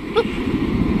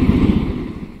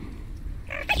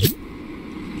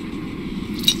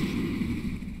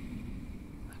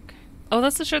 Okay. Oh,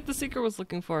 that's the shirt the Seeker was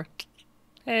looking for.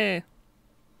 Hey.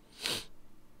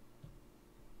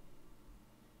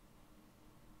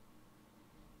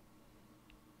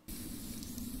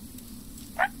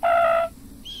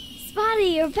 Spotty,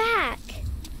 you're back!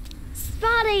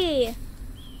 Spotty!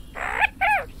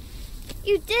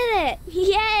 You did it!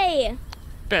 Yay!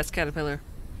 Best caterpillar.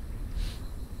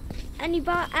 And you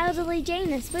brought elderly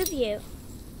Janus with you.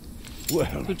 Well,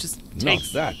 Who just not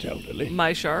takes that elderly.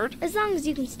 my shard? As long as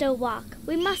you can still walk,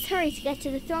 we must hurry to get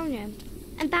to the throne room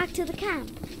and back to the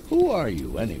camp. Who are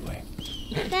you, anyway?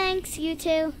 Thanks, you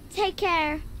two. Take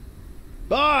care.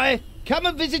 Bye! Come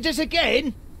and visit us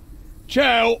again!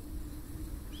 Ciao!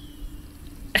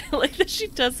 I like that she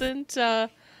doesn't Janus!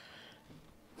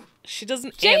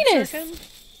 answer him.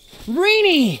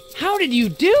 Rini, how did you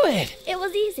do it? It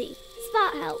was easy.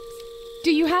 Spot helped.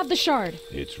 Do you have the shard?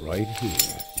 It's right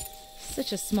here.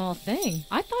 Such a small thing.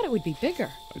 I thought it would be bigger.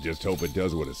 I just hope it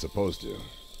does what it's supposed to.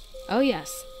 Oh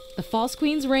yes, the False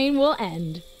Queen's reign will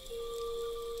end.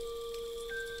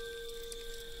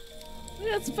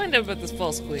 Yeah, let's find out about this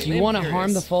false queen. Do you want to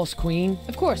harm the false queen?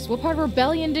 Of course, what part of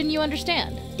rebellion didn't you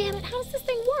understand? Damn it, how does this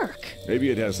thing work?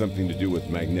 Maybe it has something to do with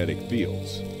magnetic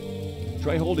fields.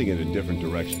 Try holding it in different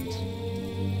directions.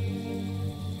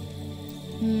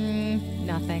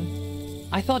 Nothing.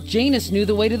 I thought Janus knew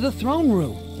the way to the throne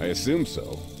room. I assume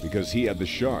so, because he had the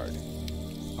shard.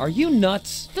 Are you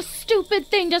nuts? The stupid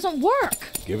thing doesn't work!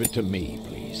 Give it to me,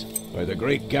 please. By the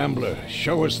great gambler,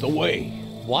 show us the way.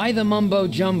 Why the mumbo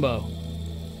jumbo?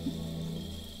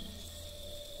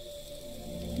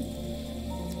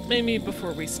 Maybe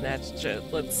before we snatch it,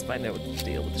 let's find out what the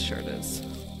deal with the shard is.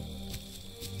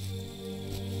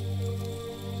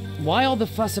 Why all the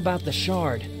fuss about the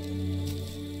shard?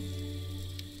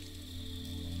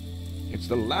 It's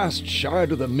the last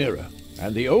shard of the mirror,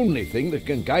 and the only thing that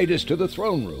can guide us to the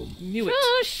throne room. Knew it.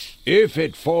 Shush! If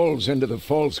it falls into the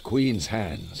false queen's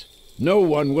hands, no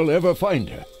one will ever find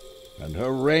her, and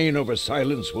her reign over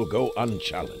silence will go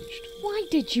unchallenged. Why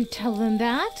did you tell them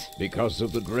that? Because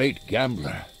of the great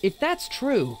gambler. If that's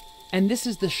true, and this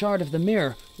is the shard of the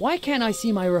mirror, why can't I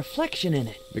see my reflection in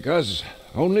it? Because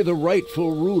only the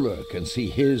rightful ruler can see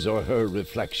his or her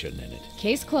reflection in it.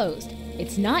 Case closed.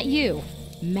 It's not you,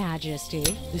 Majesty.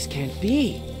 This can't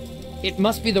be. It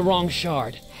must be the wrong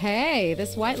shard. Hey,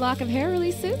 this white lock of hair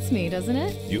really suits me, doesn't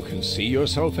it? You can see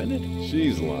yourself in it?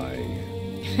 She's lying.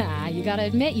 Ha, you gotta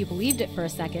admit you believed it for a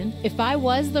second. If I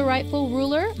was the rightful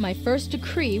ruler, my first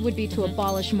decree would be to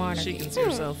abolish monarchy. She can see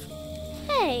herself.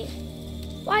 Hey,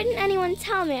 why didn't anyone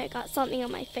tell me I got something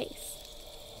on my face?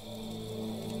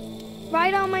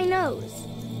 Right on my nose.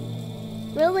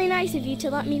 Really nice of you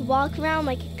to let me walk around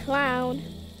like a clown.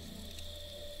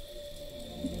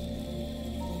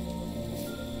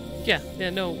 Yeah,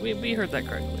 no, we heard that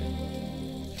correctly.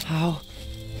 How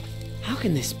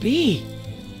can this be?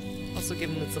 Also,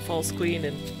 given it's a false queen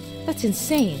and That's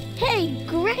insane. Hey,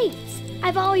 great!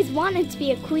 I've always wanted to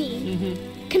be a queen.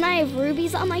 Can I have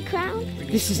rubies on my crown?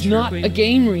 This is Sure, not queen. a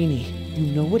game, Rini. You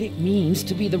know what it means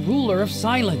to be the ruler of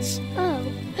silence. Oh.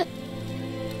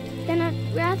 Then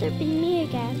I'd rather be me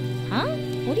again. Huh?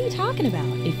 What are you talking about?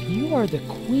 If you are the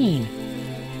queen,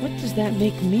 what does that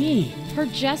make me? Her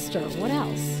jester, what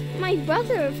else? My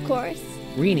brother, of course.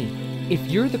 Rini, if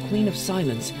you're the Queen of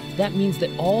Silence, that means that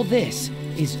all this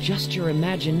is just your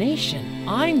imagination.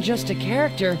 I'm just a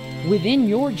character within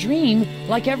your dream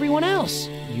like everyone else.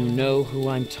 You know who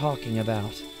I'm talking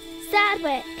about.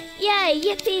 Sadwick! Yay,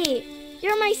 yippee!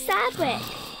 You're my Sadwick!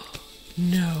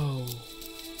 No.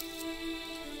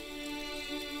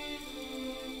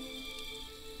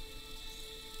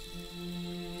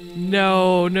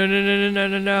 No, no, no, no, no, no,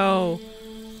 no, no.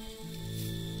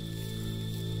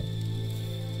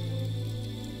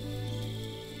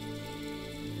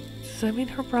 Does that mean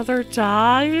her brother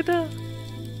died?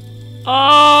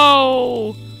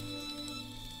 Oh!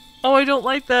 Oh, I don't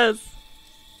like this.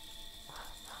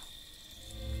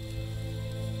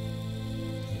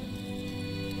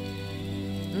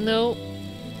 No.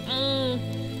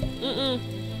 Mm-mm.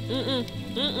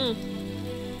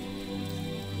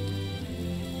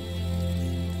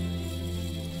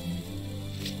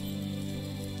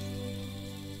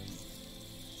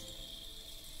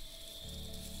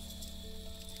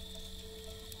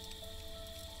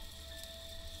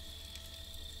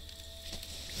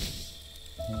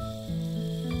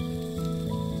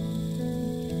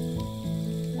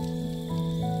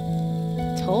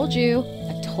 Told you,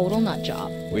 a total nut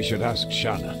job. We should ask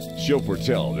Shauna. She'll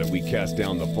foretell that we cast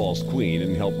down the false queen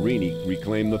and help Rini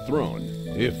reclaim the throne.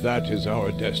 If that is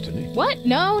our destiny. What?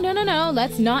 No, no, no, no.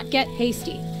 Let's not get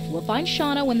hasty. We'll find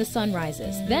Shauna when the sun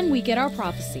rises. Then we get our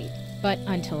prophecy. But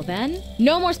until then,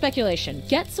 no more speculation.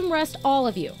 Get some rest, all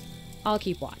of you. I'll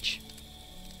keep watch.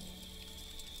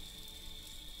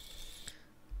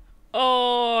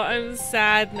 Oh, I'm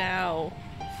sad now.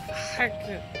 Fuck.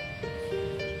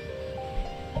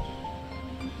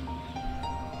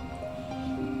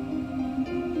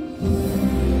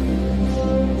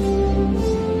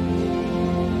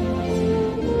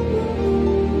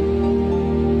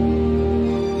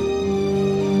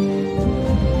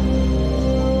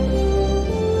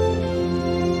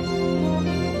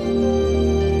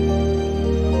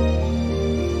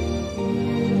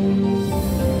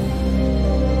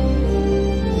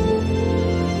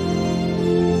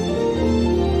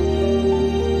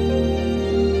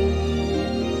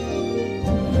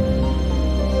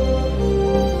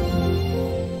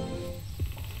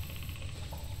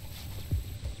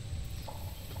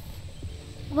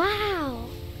 Wow!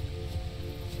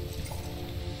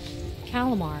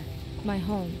 Calamar, my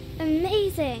home.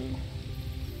 Amazing!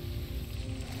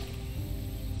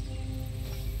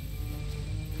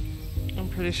 I'm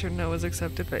pretty sure Noah's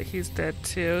accepted that he's dead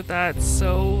too. That's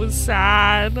so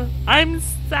sad. I'm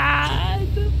sad.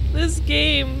 This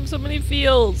game, so many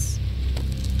feels.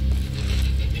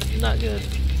 Not good.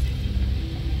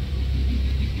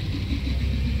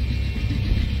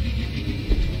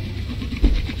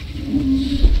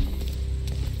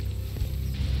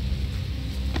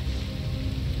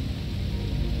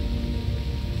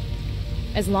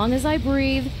 As long as I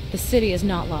breathe, the city is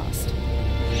not lost.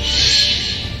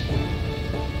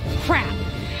 Crap!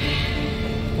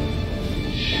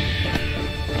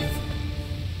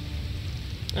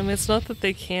 I mean, it's not that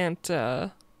they can't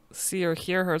see or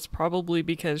hear her. It's probably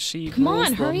because she. Come rules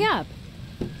on, hurry them. up!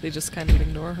 They just kind of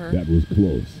ignore her. That was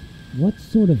close. What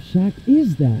sort of shack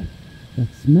is that?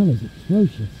 That smell is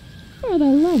atrocious. For the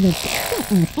love of...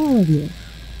 Shut up, all of you.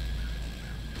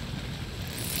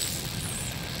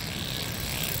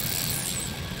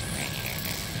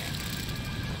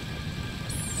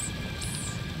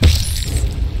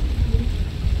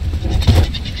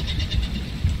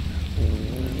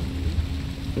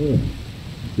 Ugh,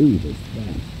 do this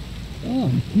fast. Oh,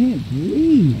 I can't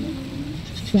breathe.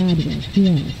 Sadwick,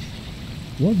 yes.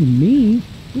 Wasn't me.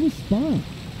 It was Spot.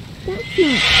 That's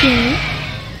not true.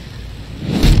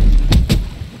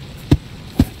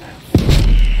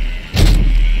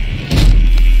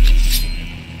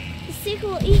 The seeker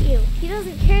will eat you. He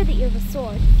doesn't care that you have a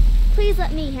sword. Please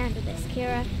let me handle this,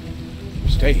 Kira.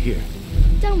 Stay here.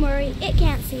 Don't worry, it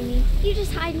can't see me. You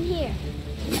just hide in here.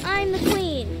 I'm the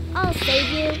queen. I'll save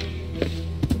you.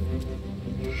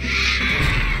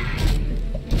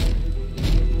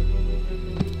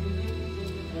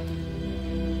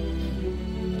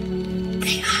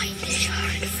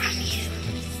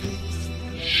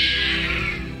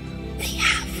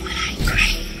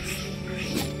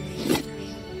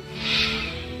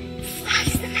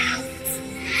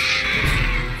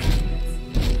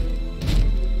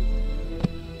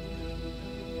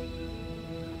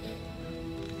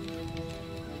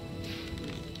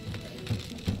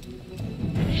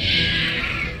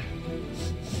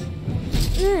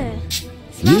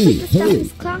 Smells like the stuff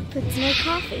his clock puts in her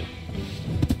coffee.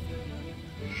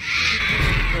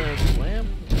 The lamp.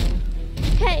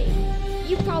 Hey,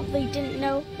 probably didn't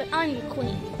know, but I'm the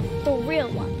queen, the real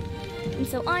one. And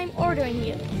so I'm ordering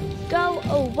you, go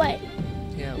away.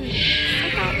 Yeah.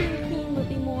 I thought being queen would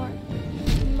be more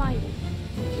mighty.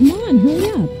 Come on, hurry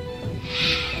up.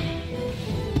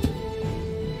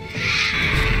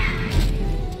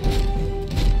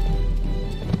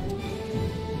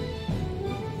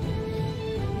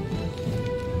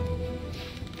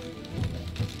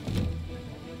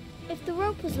 If the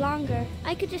rope was longer,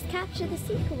 I could just capture the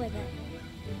seeker with it.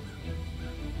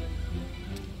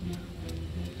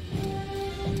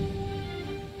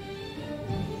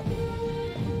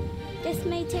 This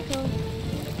may tickle,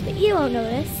 but you won't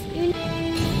notice.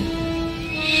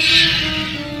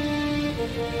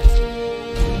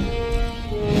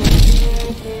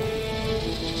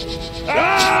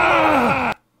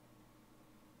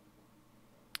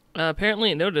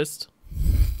 Apparently it noticed.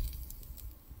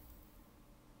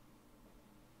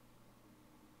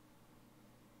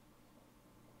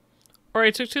 Or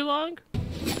it took too long?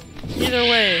 Either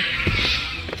way,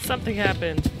 something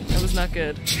happened. That was not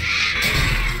good.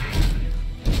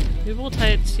 Maybe we'll tie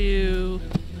it to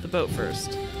the boat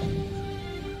first.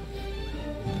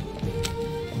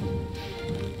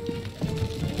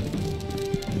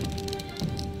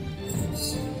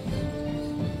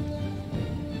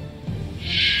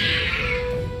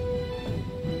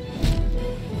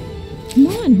 Come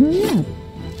on, hurry up.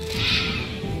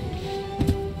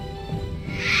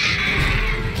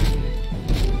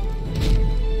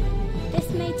 This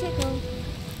may tickle,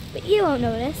 but you won't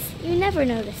notice. You never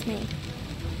notice me.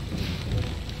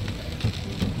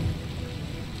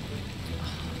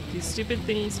 These stupid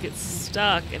things get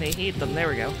stuck and I hate them. There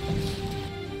we go.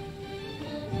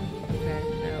 Okay,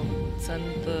 now send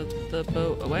the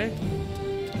boat away.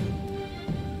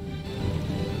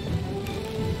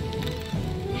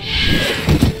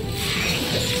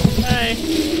 Bye.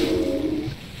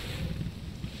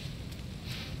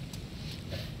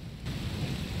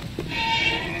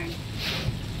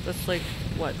 That's like,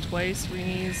 what, twice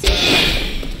Reenie's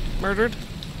murdered?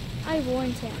 I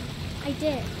warned him. I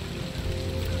did.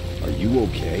 Are you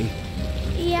okay?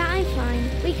 Yeah, I'm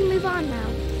fine. We can move on now.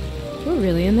 We're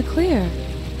really in the clear.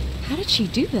 How did she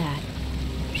do that?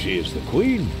 She is the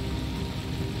queen.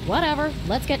 Whatever,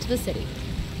 let's get to the city.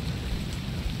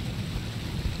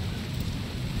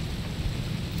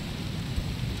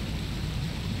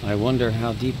 I wonder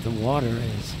how deep the water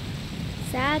is.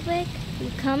 Sadwick,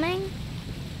 you coming?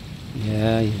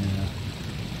 Yeah.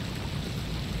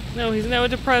 No, he's now a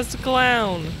depressed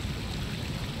clown.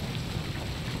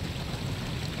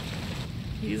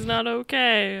 He's not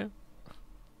okay.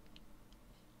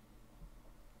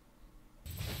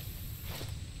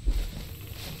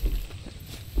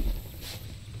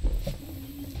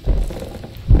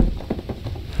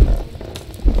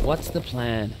 What's the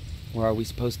plan? Or are we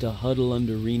supposed to huddle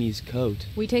under Reenie's coat?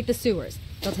 We take the sewers.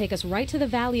 They'll take us right to the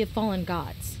Valley of Fallen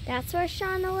Gods. That's where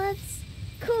Shauna lives?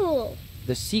 Cool.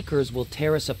 The Seekers will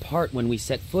tear us apart when we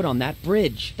set foot on that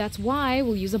bridge. That's why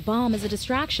we'll use a bomb as a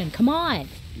distraction. Come on!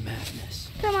 Madness.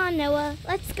 Come on, Noah.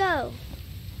 Let's go.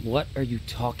 What are you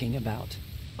talking about?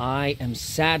 I am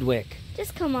Sadwick.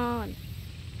 Just come on.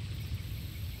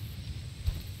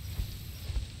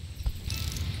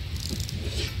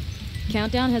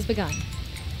 Countdown has begun.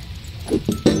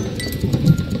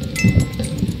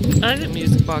 I think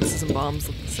music boxes and bombs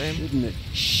look the same. Shouldn't it?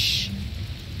 Shh.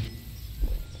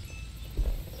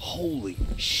 Holy.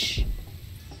 Shh.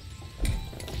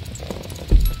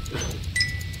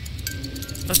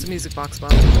 That's a music box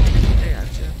bomb. I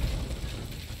gotcha.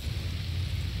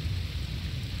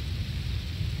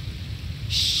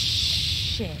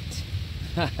 Shit.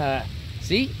 Haha.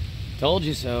 See? Told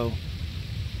you so.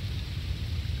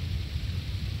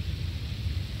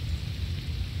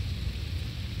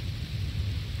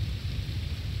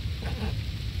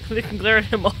 They can glare at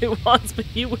him all he wants, but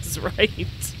he was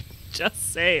right.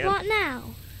 Just saying. What now?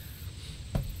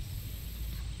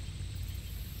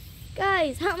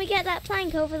 Guys, help me get that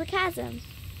plank over the chasm.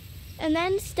 And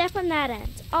then step on that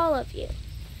end, all of you.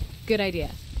 Good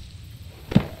idea.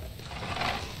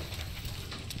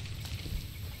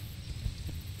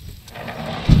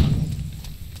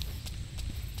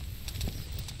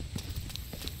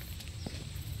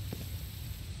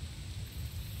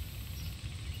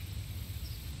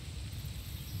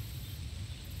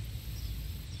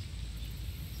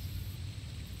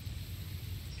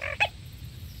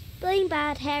 Blame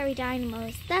bad, hairy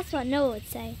dynamos. That's what Noah would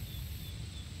say.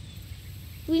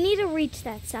 We need to reach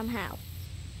that somehow.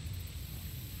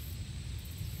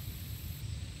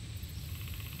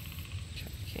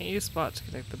 Can't use spot to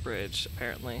connect the bridge,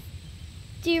 apparently.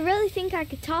 Do you really think I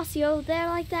could toss you over there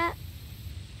like that?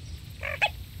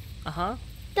 Uh-huh.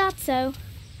 That's so.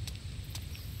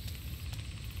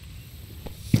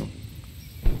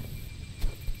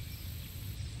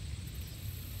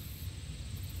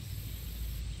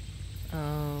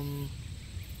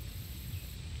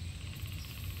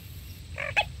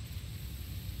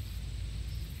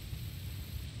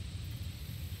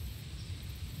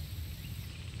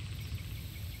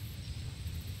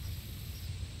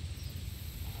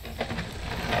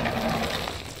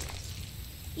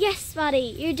 Yes,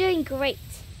 Spotty, you're doing great.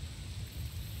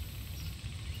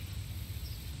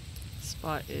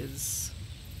 Spot is...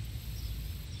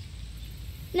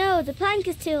 No, the plank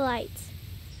is too light.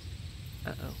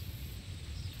 Uh-oh.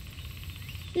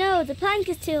 No, the plank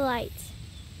is too light.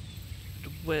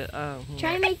 Try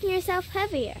Try making yourself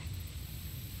heavier.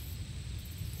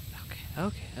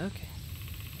 Okay.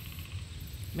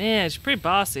 Man, she's pretty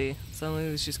bossy.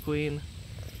 Suddenly she's queen.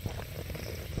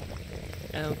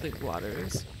 I don't think water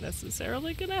is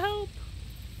necessarily gonna help.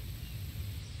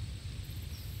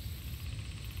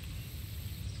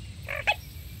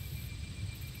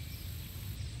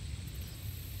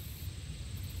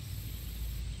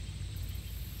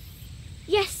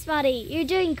 Yes, Spotty, you're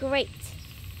doing great.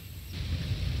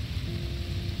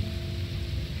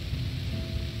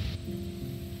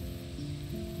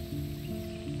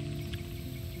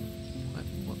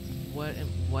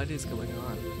 What is going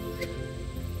on?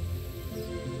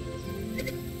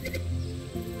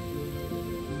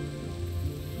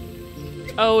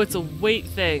 Oh, it's a weight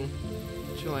thing.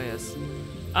 Joyous.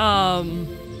 Okay,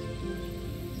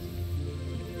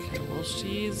 well,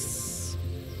 she's...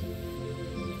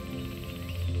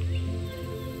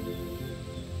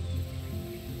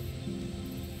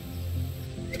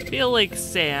 I feel like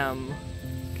Sam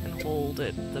can hold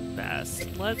it the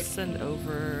best. Let's send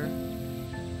over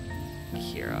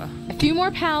Kira. A few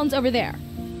more pounds over there.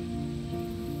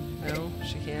 No,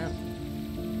 she can't.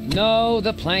 No,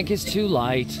 the plank is too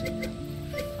light. Fine.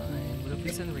 What if we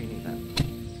send Rini then?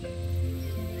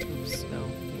 Oops, no,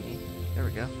 Rini. There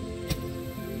we go.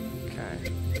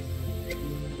 Okay.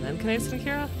 And then can I send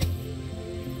Kira?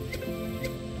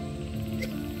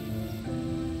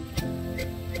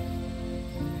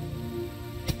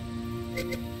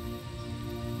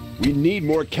 We need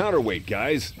more counterweight,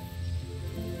 guys.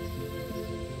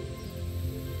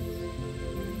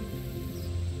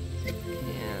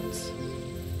 Can't.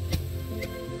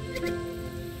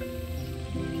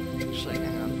 Actually,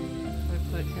 hang on. If I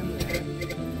put him there.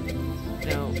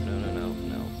 No.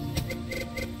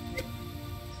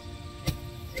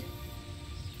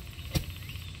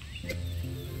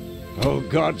 O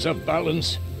gods of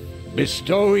balance,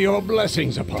 bestow your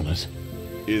blessings upon us.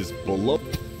 Is below.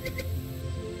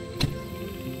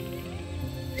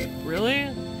 Really?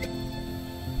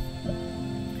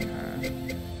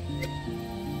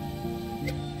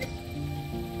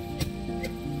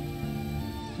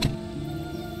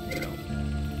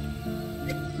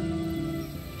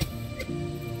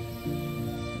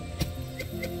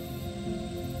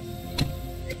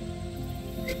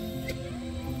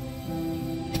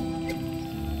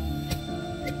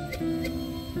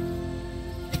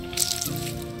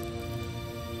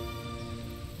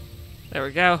 There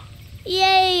we go.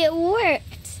 Yay, it worked.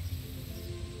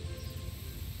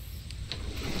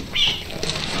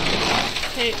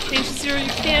 Hey, Jessipurr, you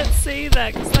can't say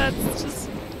that because that's just...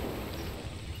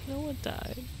 No one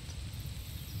died.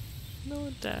 No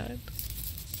one died.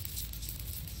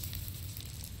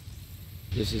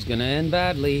 This is gonna end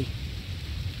badly.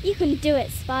 You can do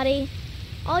it, Spotty.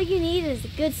 All you need is a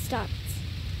good start.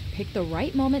 Pick the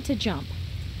right moment to jump.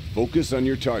 Focus on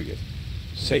your target.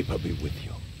 Saber be with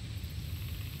you.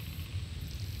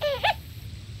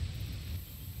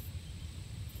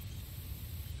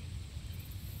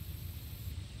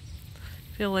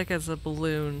 I feel like as a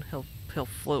balloon, he'll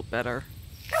float better.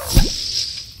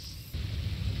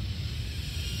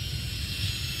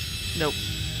 Nope.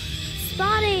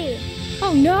 Spotty!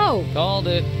 Oh no! Called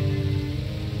it.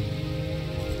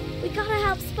 We gotta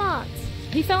help Spot.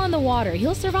 He fell in the water.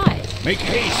 He'll survive. Make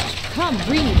haste. Come,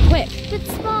 Rini, quick. But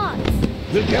Spot!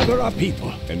 We'll gather our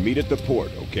people. And meet at the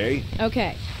port, okay?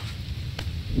 Okay.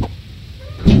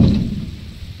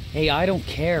 Hey, I don't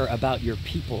care about your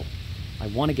people. I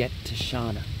want to get to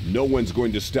Shauna. No one's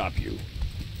going to stop you.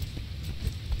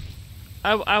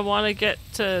 I want to get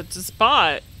to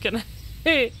Spot. Can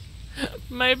I?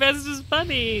 My bestest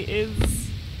buddy is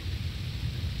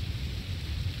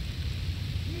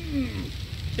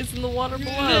in the water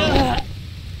below.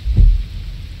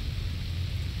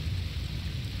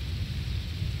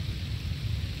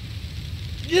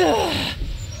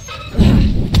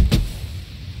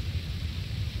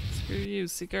 Screw you,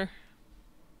 Seeker.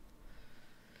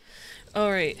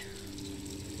 Alright.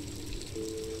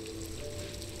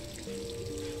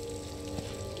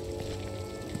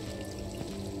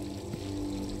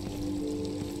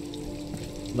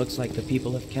 Looks like the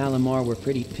people of Kalimar were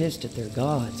pretty pissed at their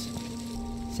gods.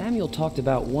 Samuel talked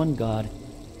about one god,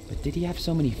 but did he have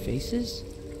so many faces?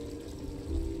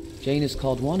 Janus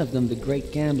called one of them the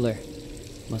Great Gambler.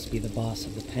 Must be the boss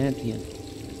of the Pantheon.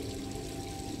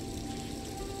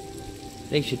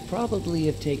 They should probably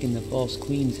have taken the false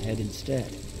queen's head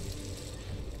instead.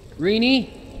 Rini?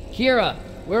 Kira,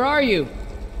 where are you?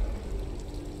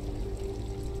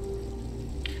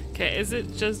 Okay, is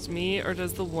it just me, or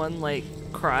does the one, like,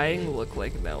 crying look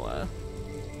like Noah?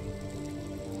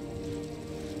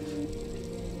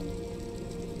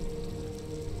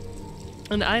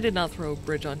 And I did not throw a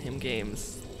bridge on him,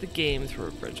 games. The game threw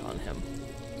a bridge on him.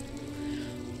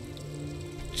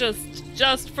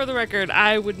 Just for the record,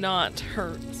 I would not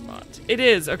hurt Spot. It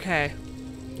is, okay.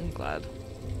 I'm glad.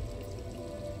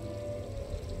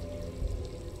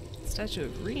 Statue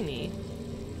of Rini.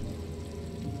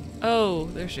 Oh,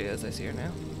 there she is. I see her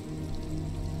now.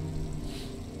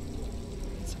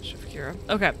 Statue of Kira.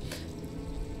 Okay.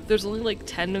 There's only like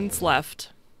 10 minutes left.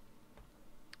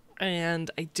 And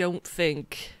I don't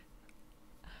think...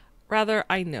 Rather,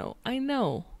 I know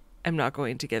I'm not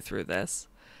going to get through this.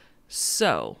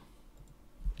 So,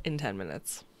 in 10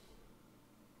 minutes.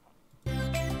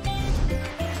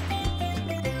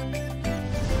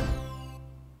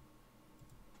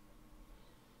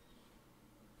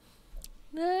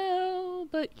 No,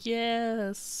 but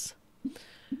yes.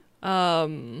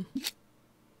 And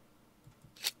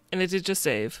it did just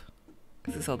save.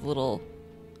 Because I saw the little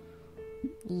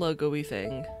logo-y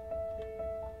thing.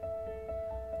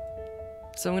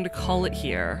 So I'm going to call it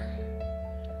here.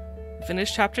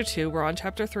 Finished chapter 2. We're on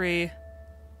chapter 3.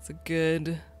 It's a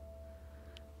good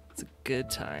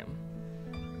time.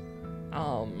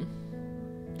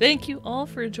 Thank you all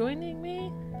for joining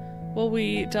me while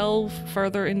we delve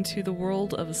further into the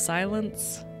world of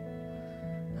silence.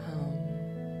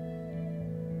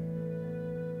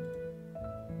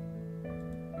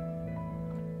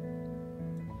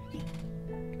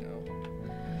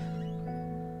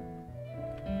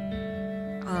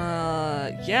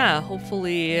 Yeah,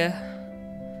 hopefully.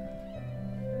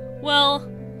 Well,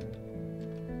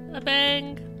 a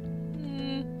bang.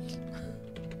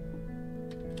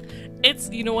 It's,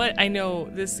 you know what? I know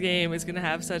this game is gonna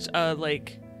have such a,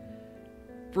 like,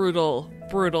 brutal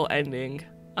ending.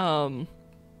 I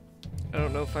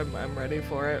don't know if I'm ready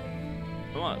for it.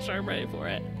 I'm not sure I'm ready for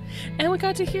it. And we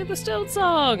got to hear the Stone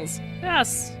songs.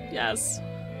 Yes.